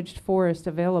managed forest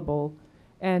available.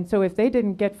 And so if they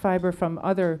didn't get fiber from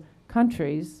other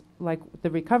countries, like the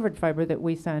recovered fiber that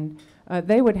we send,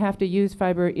 they would have to use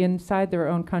fiber inside their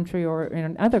own country or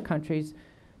in other countries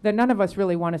that none of us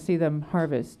really want to see them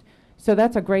harvest. So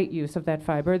that's a great use of that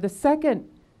fiber. The second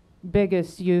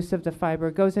biggest use of the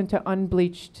fiber goes into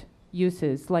unbleached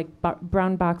uses, like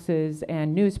brown boxes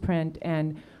and newsprint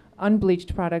and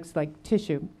unbleached products like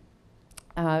tissue.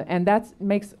 And that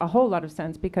makes a whole lot of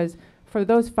sense, because for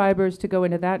those fibers to go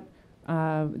into that,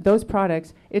 those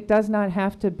products, it does not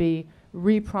have to be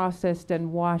reprocessed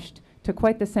and washed to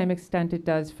quite the same extent it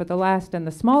does for the last and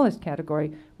the smallest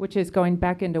category, which is going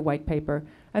back into white paper.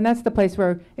 And that's the place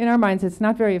where, in our minds, it's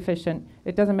not very efficient.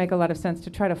 It doesn't make a lot of sense to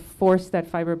try to force that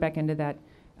fiber back into that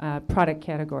product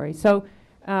category. So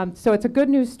it's a good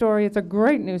news story. It's a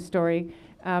great news story.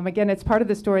 Again, it's part of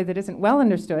the story that isn't well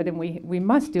understood, and we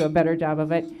must do a better job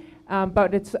of it.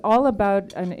 But it's all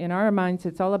about, in our minds,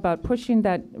 it's all about pushing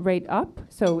that rate up.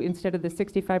 So instead of the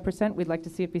 65%, we'd like to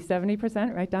see it be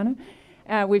 70%, right, Donna?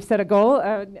 We've set a goal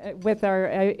with our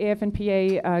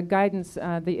AF&PA guidance.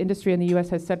 The industry in the U.S.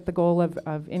 has set the goal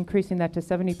of increasing that to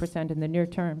 70% in the near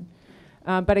term.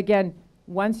 But again,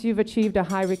 once you've achieved a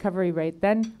high recovery rate,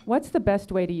 then what's the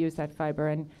best way to use that fiber?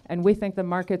 And we think the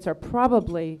markets are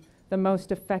probably the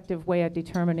most effective way at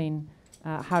determining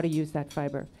how to use that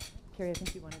fiber. Kerry, I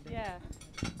think you wanted to. Yeah,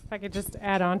 if I could just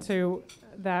add on to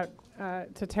that,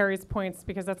 to Teri's points,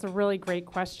 because that's a really great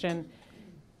question.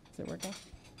 Is it working?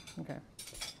 Okay.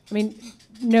 I mean,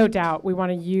 no doubt we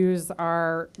want to use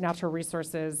our natural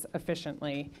resources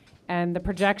efficiently. And the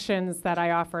projections that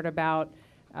I offered about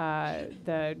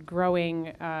the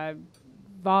growing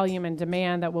volume and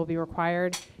demand that will be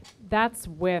required, that's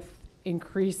with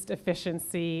increased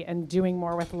efficiency and doing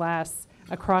more with less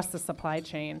across the supply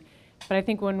chain. But I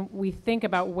think when we think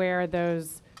about where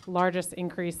those largest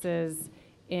increases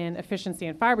in efficiency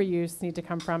and fiber use need to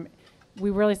come from, we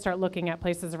really start looking at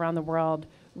places around the world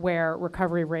where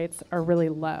recovery rates are really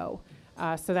low.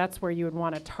 So that's where you would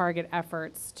want to target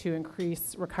efforts to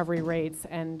increase recovery rates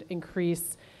and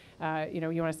increase, you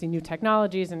want to see new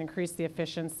technologies and increase the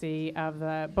efficiency of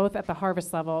both at the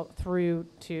harvest level through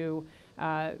to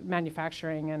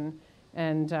manufacturing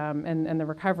and the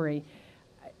recovery.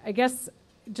 I guess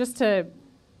just to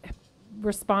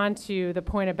respond to the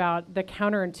point about the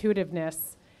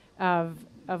counterintuitiveness of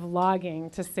logging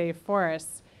to save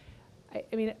forests,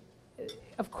 I mean,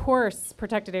 of course,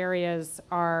 protected areas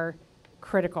are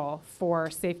critical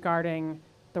for safeguarding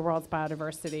the world's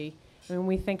biodiversity. I mean, when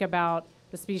we think about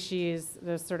the species,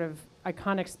 the sort of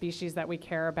iconic species that we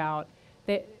care about,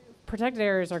 protected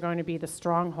areas are going to be the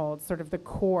stronghold, sort of the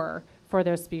core for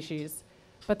those species.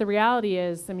 But the reality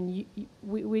is, I mean,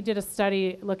 we did a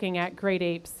study looking at great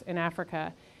apes in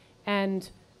Africa, and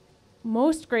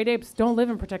most great apes don't live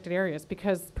in protected areas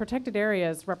because protected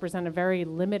areas represent a very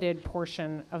limited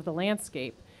portion of the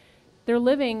landscape. They're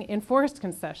living in forest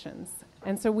concessions,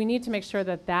 and so we need to make sure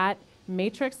that that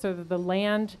matrix, so that the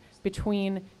land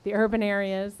between the urban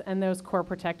areas and those core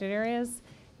protected areas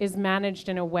is managed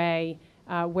in a way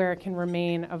where it can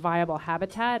remain a viable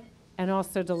habitat and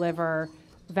also deliver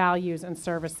values and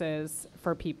services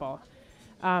for people.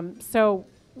 So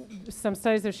some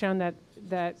studies have shown that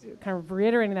kind of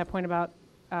reiterating that point about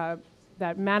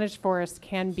that managed forests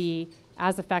can be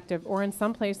as effective, or in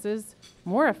some places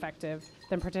more effective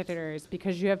than protected areas,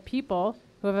 because you have people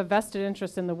who have a vested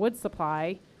interest in the wood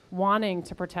supply wanting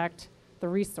to protect the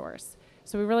resource.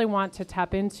 So we really want to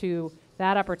tap into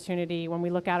that opportunity when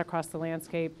we look out across the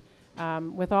landscape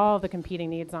with all the competing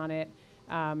needs on it,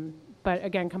 but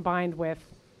again, combined with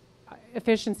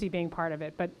efficiency being part of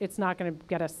it, but it's not going to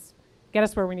get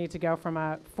us where we need to go from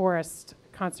a forest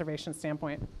conservation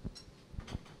standpoint.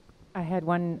 I had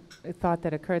one thought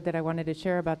that occurred that I wanted to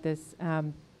share about this.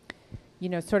 You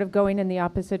know, sort of going in the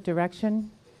opposite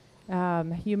direction.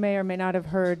 You may or may not have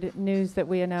heard news that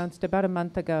we announced about a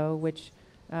month ago, which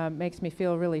makes me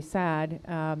feel really sad,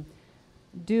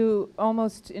 due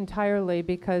almost entirely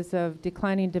because of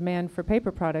declining demand for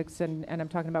paper products, and I'm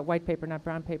talking about white paper, not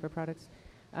brown paper products,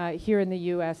 here in the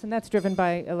U.S., and that's driven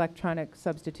by electronic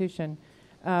substitution.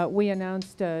 We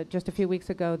announced just a few weeks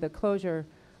ago the closure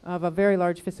of a very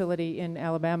large facility in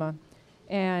Alabama.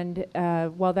 And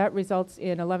while that results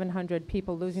in 1,100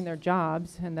 people losing their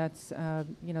jobs, and that's,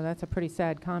 you know, that's a pretty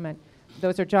sad comment,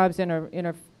 those are jobs in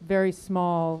a very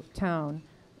small town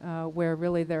where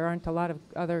really there aren't a lot of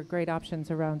other great options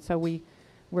around. So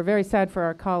we're very sad for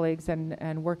our colleagues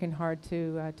and working hard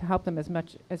to help them as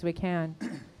much as we can.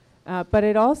 But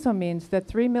it also means that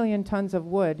 3 million tons of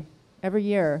wood every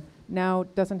year now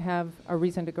doesn't have a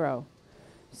reason to grow.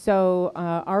 So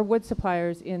our wood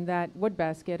suppliers in that wood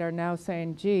basket are now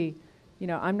saying, gee, you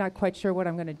know, I'm not quite sure what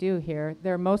I'm going to do here.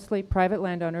 They're mostly private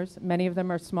landowners. Many of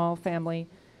them are small family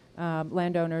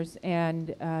landowners,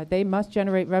 and they must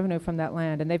generate revenue from that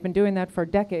land. And they've been doing that for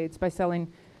decades by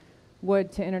selling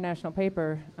wood to International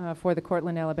Paper for the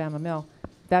Cortland, Alabama mill.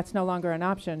 That's no longer an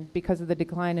option because of the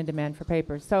decline in demand for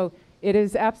paper. So it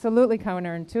is absolutely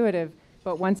counterintuitive,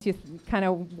 but once you kind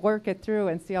of work it through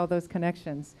and see all those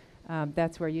connections,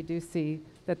 that's where you do see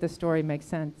that the story makes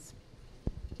sense.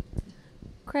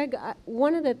 Craig,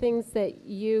 one of the things that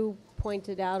you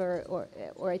pointed out, or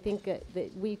I think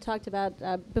that we talked about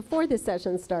before this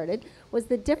session started, was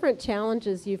the different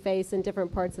challenges you face in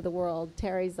different parts of the world.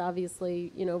 Teri's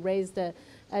obviously, you know, raised a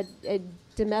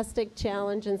domestic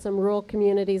challenge in some rural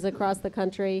communities across the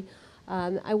country.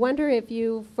 I wonder if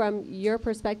you, from your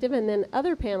perspective, and then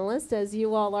other panelists, as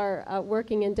you all are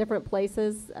working in different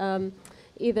places,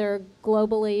 either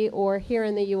globally or here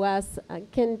in the U.S.,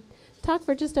 can talk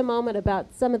for just a moment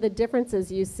about some of the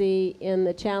differences you see in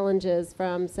the challenges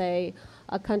from, say,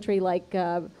 a country like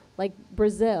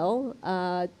Brazil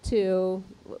to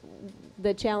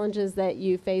the challenges that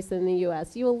you face in the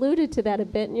U.S. You alluded to that a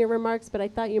bit in your remarks, but I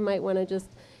thought you might want to just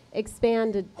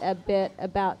expand a bit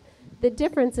about the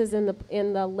differences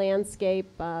in the landscape.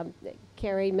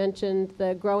 Kerry mentioned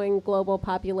the growing global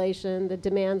population, the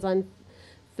demands on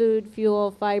food,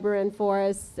 fuel, fiber, and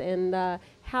forests, and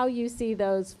how you see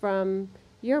those from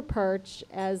your perch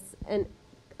as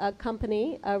a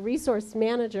company, a resource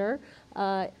manager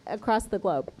across the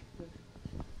globe.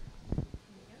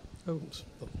 Oh,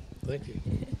 thank you.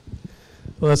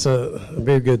 Well, that's a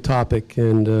very good topic,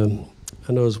 and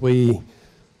I know as we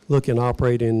look and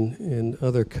operate in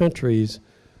other countries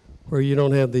where you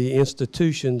don't have the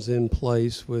institutions in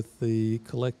place with the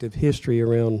collective history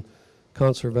around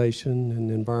conservation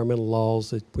and environmental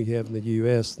laws that we have in the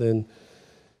U.S., then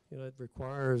you know it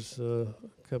requires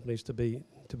companies to be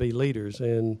leaders.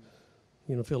 And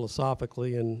you know,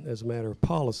 philosophically and as a matter of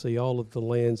policy, all of the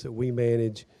lands that we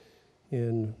manage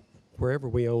in wherever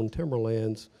we own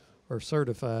timberlands are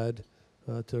certified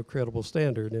to a credible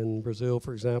standard. In Brazil,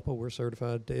 for example, we're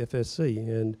certified to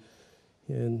FSC,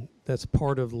 and that's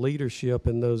part of leadership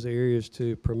in those areas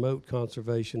to promote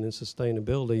conservation and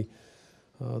sustainability.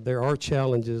 There are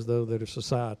challenges, though, that are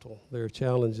societal. There are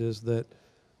challenges that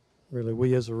really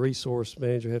we as a resource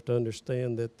manager have to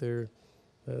understand that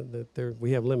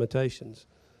we have limitations.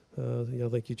 You know, I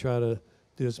think you try to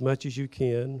do as much as you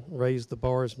can, raise the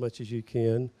bar as much as you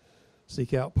can,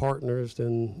 seek out partners,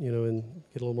 and get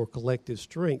a little more collective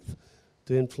strength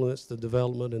to influence the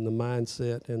development and the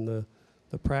mindset and the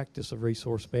the practice of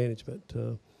resource management.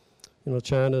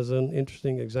 China is an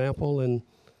interesting example, and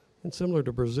similar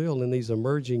to Brazil, in these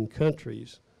emerging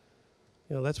countries,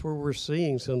 that's where we're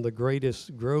seeing some of the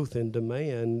greatest growth in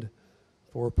demand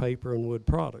for paper and wood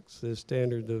products. The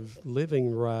standard of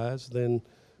living rise, then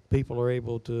people are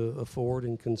able to afford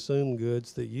and consume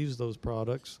goods that use those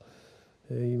products.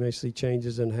 You may see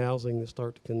changes in housing that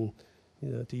start to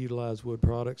utilize wood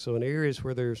products. So in areas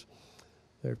where there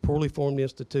are poorly formed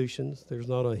institutions, there's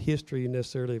not a history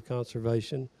necessarily of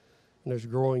conservation, and there's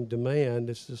growing demand,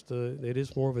 it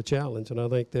is more of a challenge. And I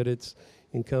think that it's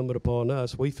incumbent upon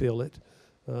us, we feel it,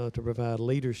 to provide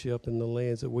leadership in the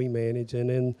lands that we manage, and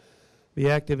then be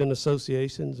active in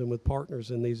associations and with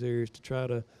partners in these areas to try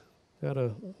to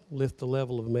lift the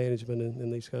level of management in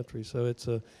these countries. So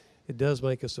it does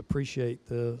make us appreciate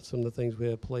some of the things we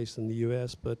have placed in the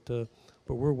U.S., but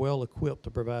we're well equipped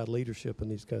to provide leadership in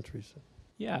these countries.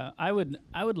 Yeah, I would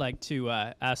like to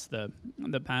ask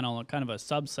the panel kind of a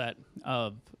subset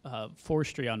of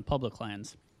forestry on public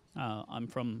lands. I'm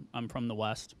from the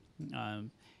West,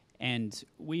 and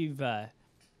we've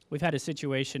had a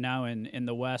situation now in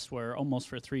the West where almost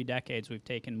for 3 decades we've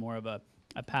taken more of a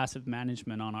passive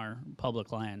management on our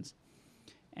public lands,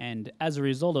 and as a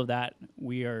result of that,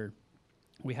 we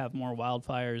have more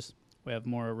wildfires, we have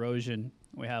more erosion,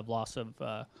 we have loss of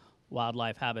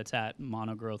wildlife habitat,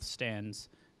 monogrowth stands,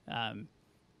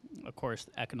 of course,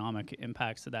 economic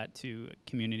impacts of that to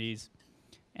communities,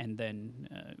 and then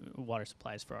water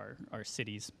supplies for our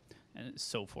cities, and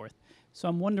so forth. So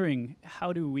I'm wondering,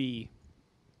 how do we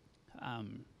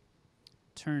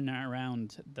turn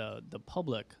around the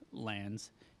public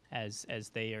lands as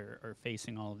they are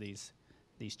facing all of these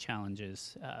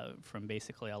challenges from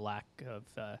basically a lack of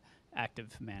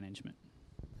active management?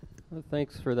 Well,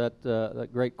 thanks for that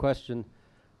great question.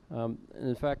 And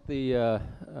in fact,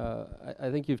 I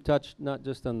think you've touched not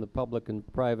just on the public and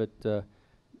private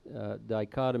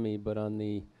dichotomy, but on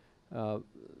the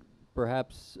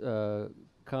perhaps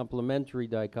complementary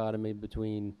dichotomy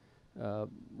between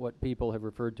what people have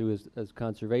referred to as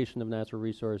conservation of natural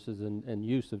resources and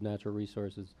use of natural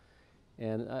resources.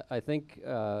 And I think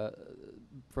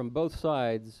from both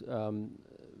sides,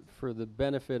 for the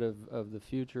benefit of the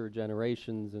future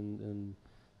generations in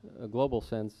a global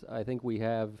sense, I think we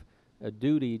have a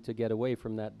duty to get away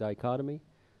from that dichotomy.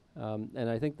 And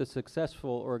I think the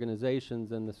successful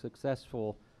organizations and the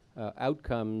successful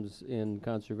outcomes in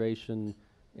conservation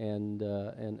and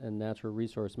natural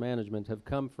resource management have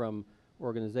come from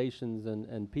organizations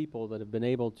and people that have been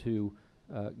able to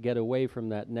get away from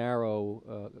that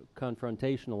narrow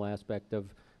confrontational aspect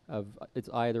of it's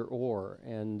either or.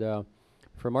 And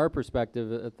from our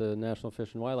perspective at the National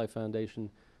Fish and Wildlife Foundation,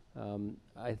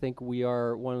 I think we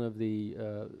are one of the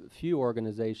few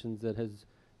organizations that has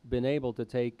been able to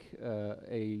take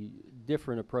a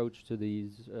different approach to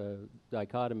these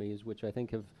dichotomies, which I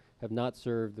think have not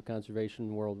served the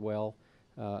conservation world well,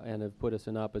 and have put us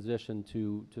in opposition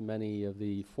to many of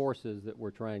the forces that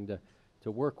we're trying to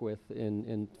work with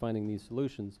in finding these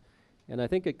solutions. And I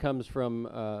think it comes from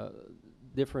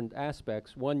different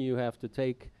aspects. One, you have to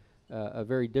take a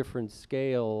very different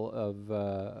scale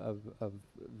of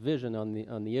vision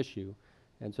on the issue,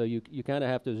 and so you kind of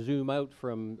have to zoom out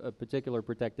from a particular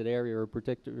protected area or a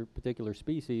particular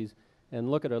species and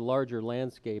look at a larger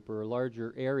landscape or a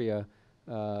larger area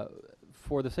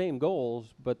for the same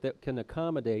goals, but that can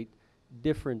accommodate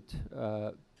different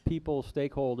people,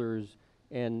 stakeholders,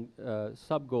 and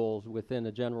sub-goals within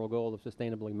a general goal of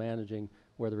sustainably managing,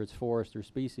 whether it's forest or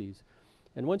species.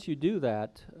 And once you do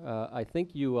that, I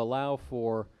think you allow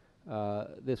for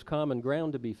this common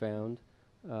ground to be found,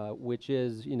 which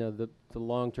is, the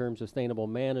long-term sustainable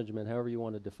management, however you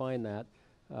want to define that,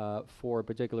 for a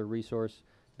particular resource,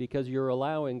 because you're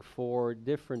allowing for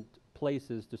different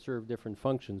places to serve different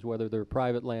functions, whether they're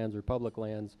private lands or public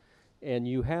lands. And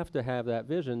you have to have that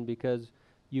vision, because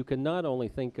you can not only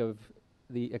think of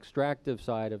the extractive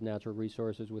side of natural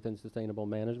resources within sustainable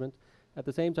management, at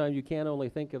the same time you can't only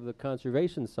think of the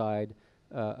conservation side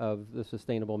of the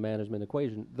sustainable management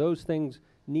equation. Those things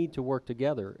need to work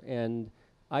together, and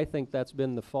I think that's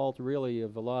been the fault really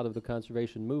of a lot of the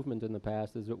conservation movement in the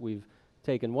past, is that we've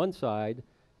taken one side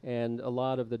and a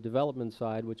lot of the development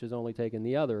side which has only taken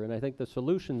the other. And I think the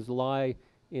solutions lie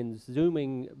in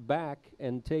zooming back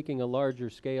and taking a larger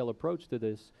scale approach to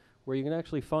this, where you can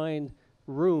actually find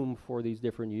room for these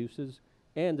different uses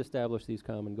and establish these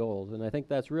common goals. And I think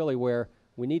that's really where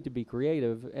we need to be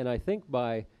creative, and I think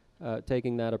by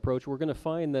taking that approach, we're going to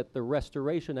find that the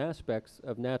restoration aspects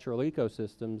of natural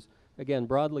ecosystems, again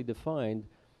broadly defined,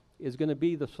 is going to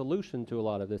be the solution to a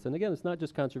lot of this. And again, it's not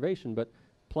just conservation, but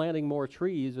planting more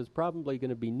trees is probably going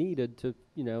to be needed to,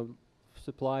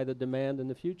 supply the demand in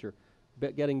the future.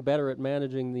 Getting better at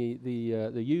managing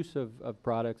the use of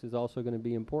products is also going to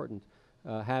be important.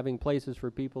 Having places for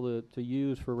people to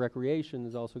use for recreation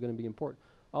is also going to be important.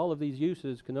 All of these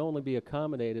uses can only be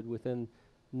accommodated within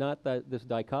not this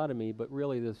dichotomy, but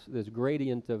really this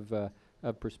gradient of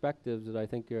perspectives that I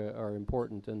think are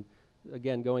important. And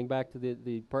again, going back to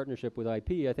the partnership with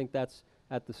IP, I think that's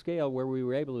at the scale where we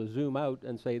were able to zoom out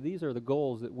and say these are the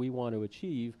goals that we want to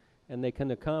achieve, and they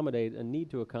can accommodate and need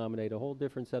to accommodate a whole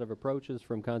different set of approaches,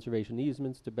 from conservation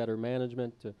easements to better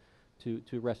management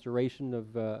to restoration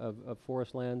of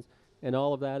forest lands, and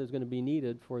all of that is going to be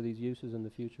needed for these uses in the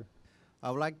future.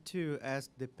 I would like to ask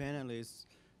the panelists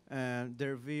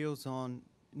their views on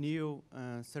new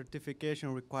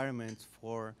certification requirements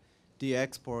for the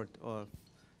export of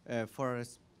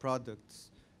forest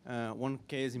products. One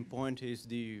case in point is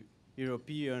the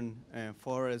European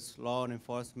Forest Law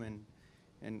Enforcement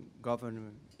and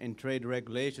Government and Trade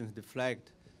Regulations, the FLAG,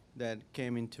 that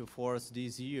came into force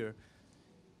this year.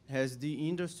 Has the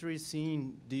industry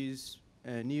seen these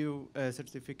new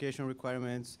certification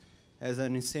requirements as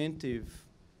an incentive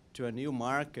to a new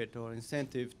market or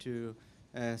incentive to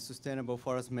sustainable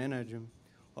forest management,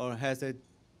 or has it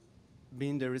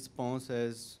been the response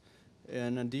as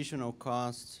an additional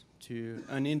cost to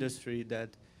an industry that,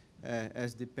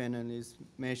 as the panelists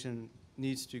mentioned,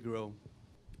 needs to grow?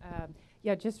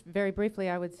 Yeah, just very briefly,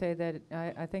 I would say that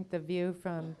I think the view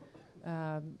from,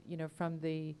 from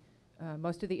the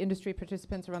most of the industry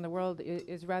participants around the world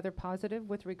is rather positive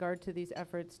with regard to these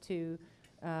efforts to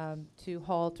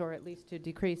halt or at least to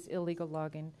decrease illegal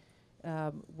logging.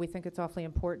 We think it's awfully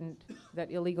important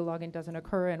that illegal logging doesn't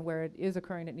occur, and where it is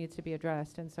occurring, it needs to be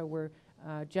addressed. And so we're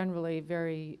generally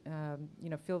very,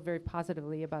 feel very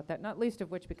positively about that, not least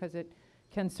of which because it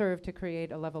can serve to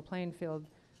create a level playing field.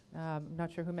 I'm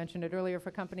not sure who mentioned it earlier,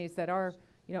 for companies that are,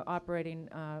 operating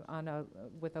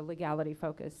with a legality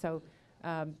focus.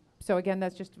 So again,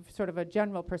 that's just sort of a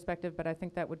general perspective, but I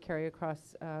think that would carry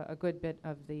across a good bit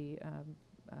of the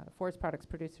forest products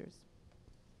producers.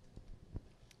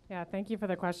 Yeah, thank you for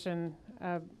the question.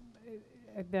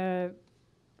 The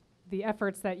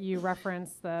efforts that you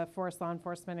reference, the Forest Law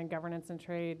Enforcement and Governance and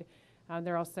Trade,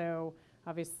 they're also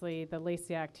obviously the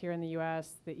Lacey Act here in the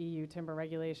U.S., the EU Timber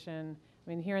Regulation. I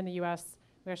mean, here in the U.S.,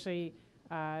 we actually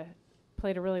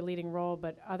played a really leading role,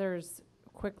 but others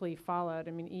quickly followed.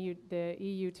 I mean, the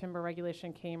EU Timber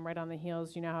Regulation came right on the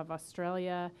heels. You now have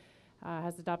Australia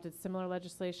has adopted similar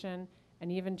legislation,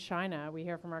 and even China, we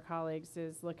hear from our colleagues,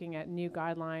 is looking at new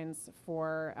guidelines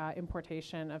for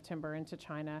importation of timber into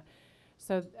China.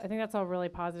 So I think that's all really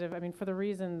positive. I mean, for the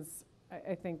reasons,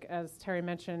 I think, as Teri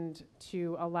mentioned,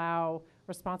 to allow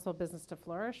responsible business to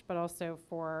flourish, but also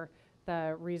for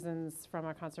the reasons from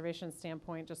a conservation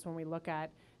standpoint, just when we look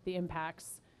at the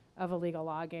impacts of illegal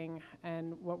logging.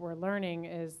 And what we're learning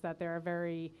is that there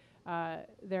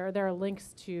are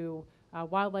links to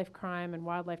wildlife crime and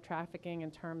wildlife trafficking in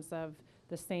terms of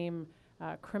the same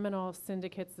criminal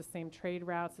syndicates, the same trade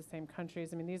routes, the same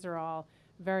countries. I mean, these are all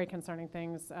very concerning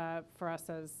things for us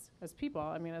as people,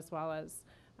 I mean, as well as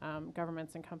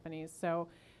governments and companies. So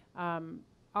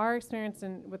our experience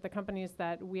with the companies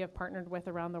that we have partnered with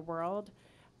around the world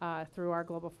through our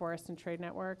Global Forest and Trade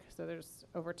Network, so there's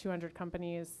over 200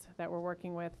 companies that we're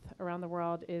working with around the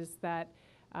world, is that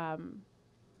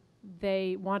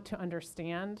they want to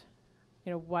understand,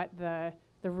 what the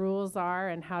rules are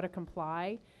and how to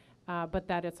comply, but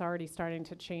that it's already starting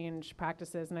to change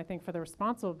practices. And I think for the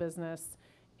responsible business,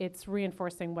 it's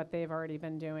reinforcing what they've already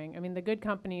been doing. I mean, the good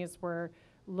companies were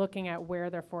looking at where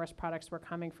their forest products were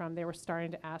coming from. They were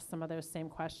starting to ask some of those same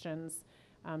questions.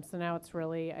 So now it's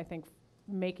really, I think,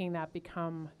 making that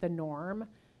become the norm.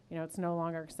 It's no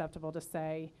longer acceptable to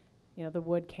say, the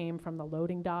wood came from the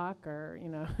loading dock, or,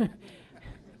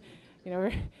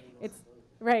 it's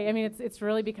right. I mean, it's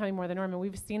really becoming more the norm, and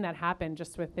we've seen that happen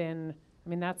just within. I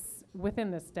mean, that's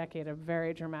within this decade a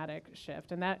very dramatic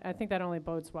shift, and that I think that only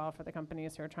bodes well for the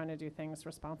companies who are trying to do things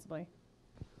responsibly.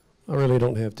 I really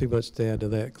don't have too much to add to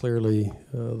that. Clearly,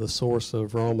 the source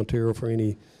of raw material for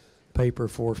any paper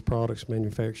forest products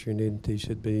manufacturing entity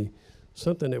should be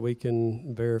something that we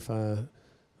can verify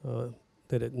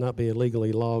that it not be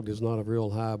illegally logged is not a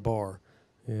real high bar.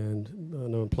 And I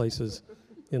know in places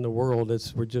in the world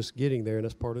we're just getting there, and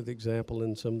that's part of the example.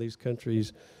 In some of these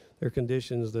countries, there are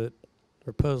conditions that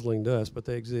are puzzling to us, but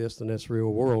they exist, and that's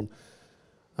real world.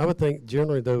 I would think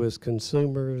generally, though, as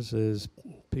consumers, as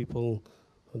people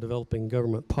developing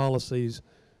government policies,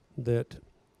 that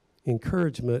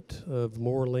encouragement of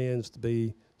more lands to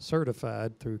be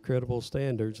certified through credible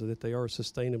standards that they are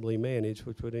sustainably managed,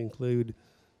 which would include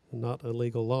not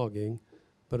illegal logging,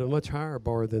 but a much higher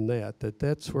bar than that.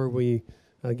 That's where we,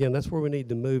 again, that's where we need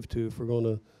to move to if we're going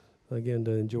to, again,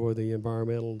 to enjoy the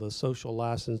environmental, the social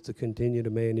license to continue to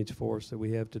manage forests that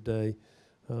we have today,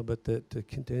 but that to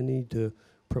continue to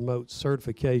promote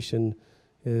certification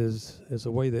is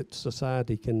a way that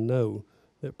society can know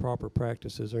that proper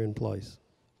practices are in place.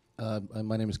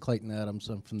 My name is Clayton Adams.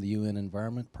 I'm from the UN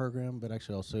Environment Program, but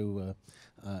actually also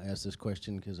asked this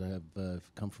question because I have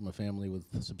come from a family with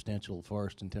substantial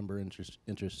forest and timber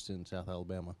interests in South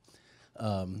Alabama.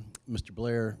 Mr.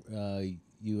 Blair,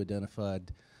 you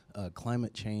identified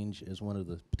climate change as one of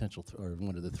the potential or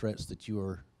one of the threats that you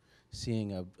are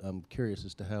seeing. I'm curious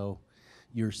as to how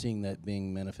you're seeing that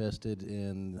being manifested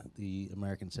in the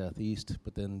American Southeast,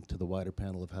 but then to the wider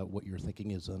panel of what your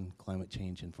thinking is on climate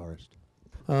change in forest.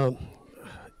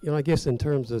 I guess in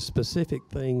terms of specific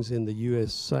things in the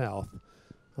U.S. South,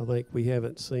 I think we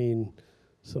haven't seen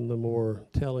some of the more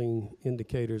telling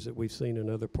indicators that we've seen in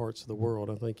other parts of the world.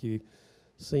 I think you've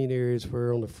seen areas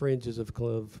where on the fringes of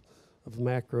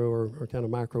macro or kind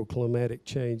of microclimatic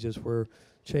changes, where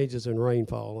changes in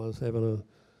rainfall. I was having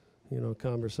a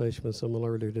conversation with someone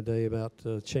earlier today about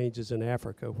changes in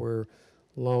Africa, where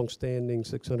long-standing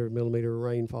 600 millimeter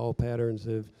rainfall patterns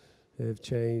have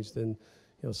changed, and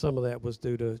some of that was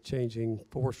due to changing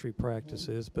forestry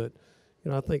practices. But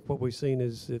I think what we've seen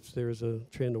is if there's a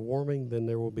trend of warming, then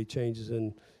there will be changes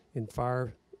in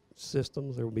fire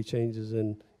systems. There will be changes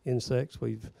in insects.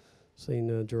 We've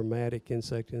seen dramatic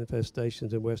insect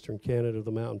infestations in western Canada of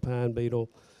the mountain pine beetle.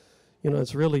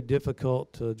 It's really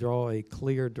difficult to draw a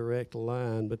clear, direct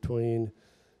line between,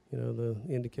 the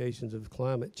indications of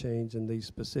climate change and these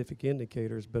specific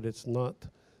indicators, but it's not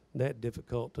that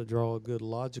difficult to draw a good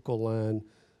logical line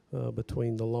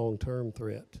between the long-term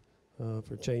threat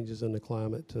for changes in the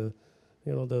climate to,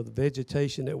 the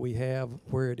vegetation that we have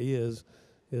where it is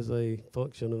a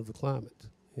function of the climate.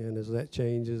 And as that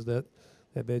changes, that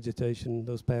vegetation,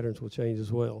 those patterns will change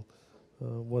as well.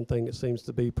 One thing that seems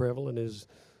to be prevalent is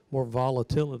more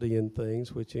volatility in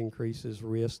things, which increases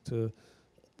risk to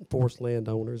forest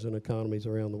landowners and economies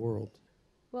around the world.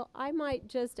 Well, I might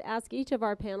just ask each of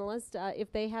our panelists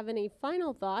if they have any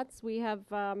final thoughts. We have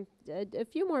a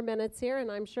few more minutes here,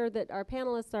 and I'm sure that our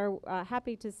panelists are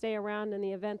happy to stay around in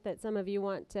the event that some of you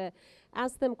want to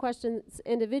ask them questions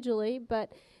individually.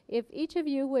 But if each of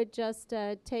you would just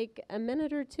take a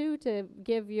minute or two to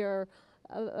give your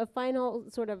a final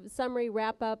sort of summary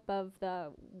wrap-up of the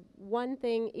one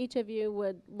thing each of you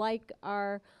would like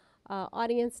our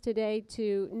audience today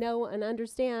to know and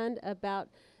understand about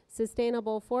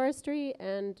sustainable forestry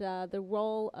and the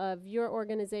role of your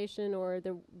organization or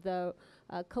the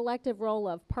collective role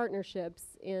of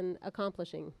partnerships in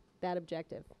accomplishing that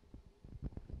objective.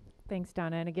 Thanks,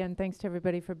 Donna. And again, thanks to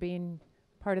everybody for being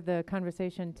part of the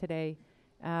conversation today.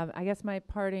 I guess my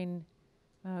parting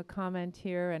comment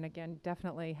here, and again,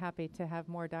 definitely happy to have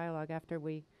more dialogue after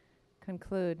we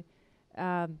conclude,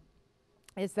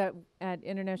 is that at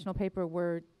International Paper,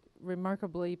 we're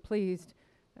remarkably pleased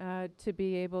to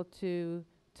be able to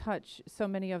touch so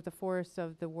many of the forests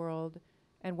of the world.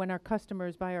 And when our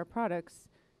customers buy our products,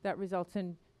 that results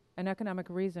in an economic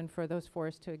reason for those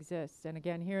forests to exist. And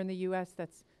again, here in the U.S.,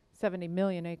 that's 70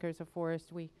 million acres of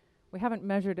forest. We haven't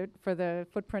measured it for the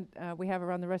footprint we have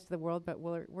around the rest of the world, but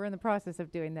we're in the process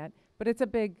of doing that. But it's a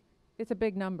big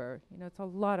number. It's a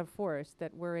lot of forest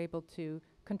that we're able to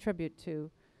contribute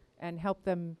to and help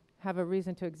them have a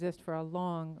reason to exist for a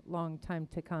long, long time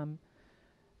to come.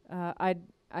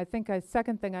 I think a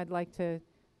second thing I'd like to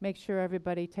make sure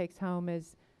everybody takes home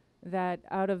is that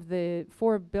out of the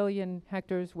 4 billion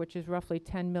hectares, which is roughly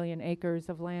 10 million acres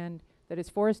of land that is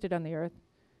forested on the earth,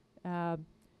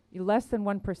 less than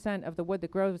 1% of the wood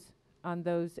that grows on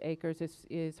those acres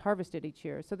is harvested each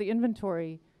year. So the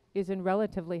inventory is in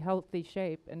relatively healthy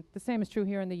shape. And the same is true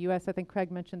here in the U.S. I think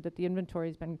Craig mentioned that the inventory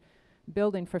has been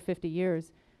building for 50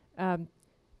 years.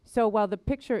 So while the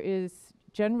picture is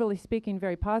generally speaking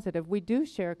very positive, we do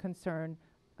share concern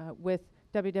with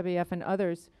WWF and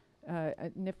others,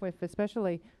 NIFWF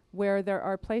especially, where there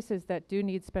are places that do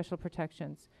need special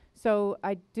protections. So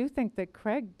I do think that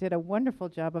Craig did a wonderful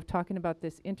job of talking about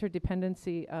this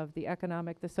interdependency of the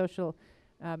economic, the social,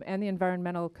 and the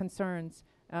environmental concerns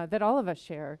that all of us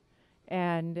share.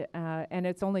 And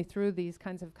it's only through these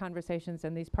kinds of conversations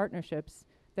and these partnerships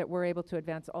that we're able to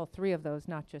advance all three of those,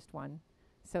 not just one.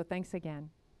 So thanks again.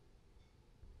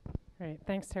 Great,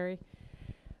 thanks, Teri.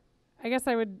 I guess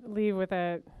I would leave with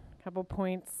a couple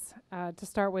points to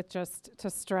start with, just to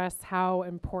stress how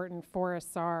important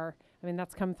forests are. I mean,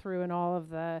 that's come through in all of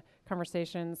the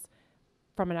conversations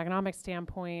from an economic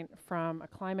standpoint, from a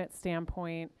climate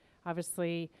standpoint,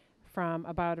 obviously from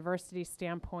a biodiversity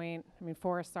standpoint. I mean,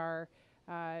 forests are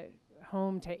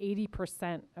home to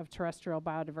 80% of terrestrial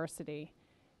biodiversity.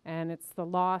 And it's the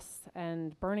loss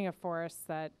and burning of forests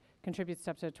that contributes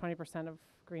to up to 20% of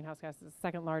greenhouse gases, the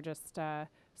second largest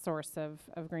source of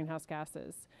greenhouse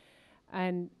gases.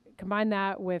 And combine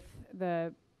that with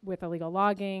illegal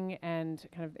logging and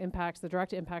kind of impacts, the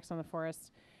direct impacts on the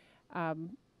forest,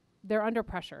 they're under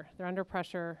pressure. They're under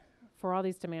pressure for all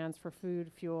these demands for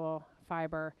food, fuel,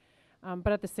 fiber.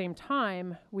 But at the same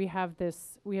time, we have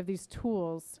these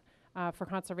tools for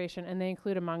conservation, and they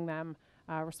include among them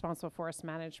responsible forest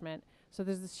management. So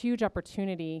there's this huge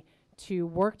opportunity to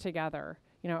work together,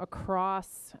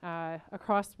 across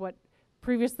what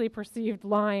previously perceived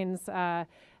lines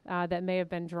that may have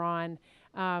been drawn.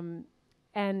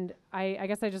 And I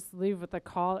guess I just leave with the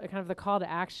call to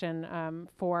action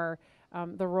for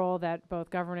the role that both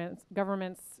governments,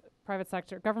 private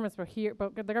sector, governments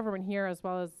both the government here as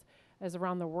well as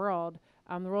around the world,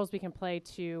 the roles we can play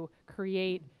to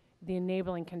create the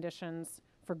enabling conditions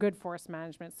for good forest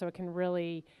management so it can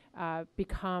really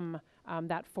become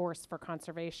that force for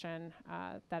conservation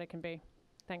that it can be.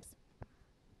 Thanks.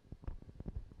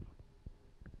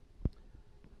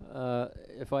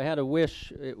 If I had a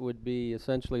wish, it would be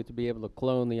essentially to be able to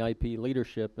clone the IP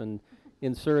leadership and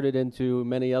insert it into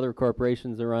many other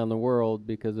corporations around the world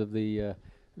because of the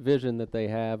vision that they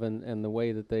have and the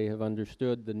way that they have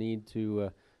understood the need to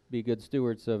be good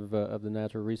stewards of the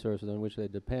natural resources on which they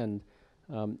depend.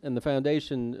 And the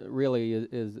foundation really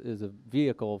is a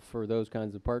vehicle for those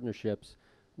kinds of partnerships,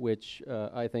 which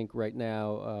I think right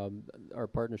now our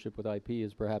partnership with IP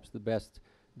is perhaps the best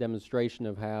demonstration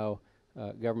of how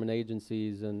government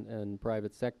agencies and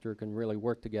private sector can really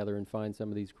work together and find some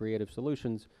of these creative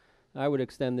solutions. I would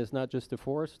extend this not just to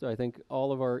forest. I think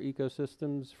all of our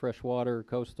ecosystems, freshwater,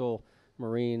 coastal,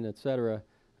 marine, et cetera,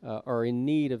 are in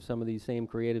need of some of these same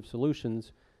creative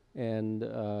solutions. And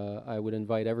I would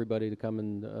invite everybody to come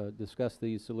and discuss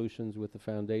these solutions with the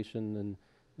foundation and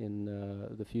in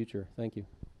the future. Thank you.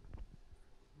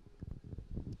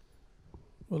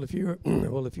 Well, if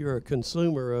you're a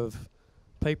consumer of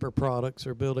paper products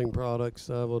or building products,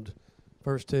 I would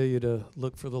first tell you to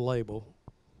look for the label.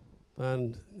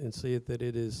 Find and see that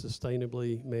it is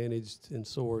sustainably managed and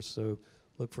sourced. So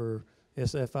look for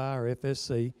SFI or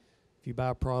FSC. If you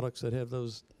buy products that have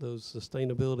those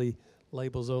sustainability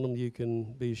labels on them, you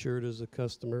can be assured as a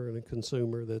customer and a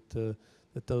consumer that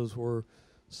that those were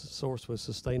sourced with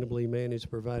sustainably managed,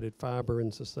 provided fiber,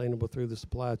 and sustainable through the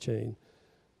supply chain.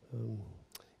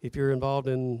 If you're involved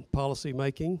in policy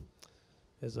making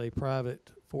as a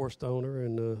private forest owner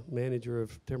and a manager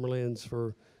of timberlands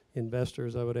for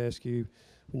investors, I would ask you,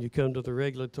 when you come to the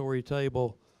regulatory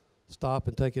table, stop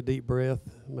and take a deep breath,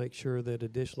 make sure that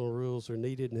additional rules are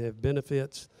needed and have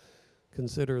benefits.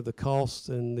 Consider the costs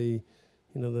and the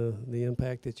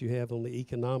impact that you have on the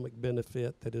economic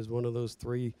benefit that is one of those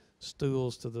three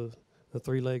stools to the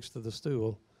three legs to the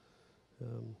stool.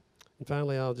 And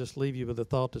finally, I'll just leave you with a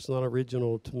thought that's not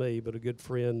original to me, but a good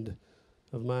friend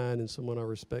of mine and someone I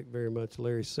respect very much,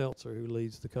 Larry Seltzer, who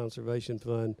leads the Conservation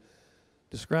Fund,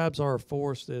 describes our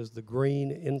forest as the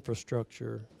green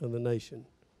infrastructure of the nation.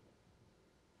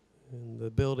 And the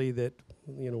ability that,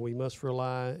 we must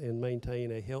rely and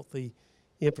maintain a healthy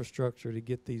infrastructure to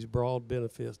get these broad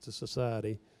benefits to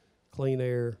society: clean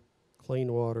air,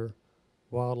 clean water,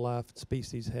 wildlife and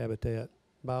species habitat,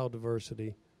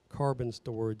 biodiversity, carbon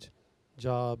storage,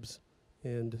 jobs,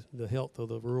 and the health of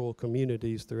the rural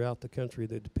communities throughout the country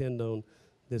that depend on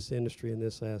this industry and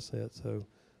this asset. So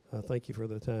thank you for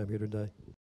the time here today.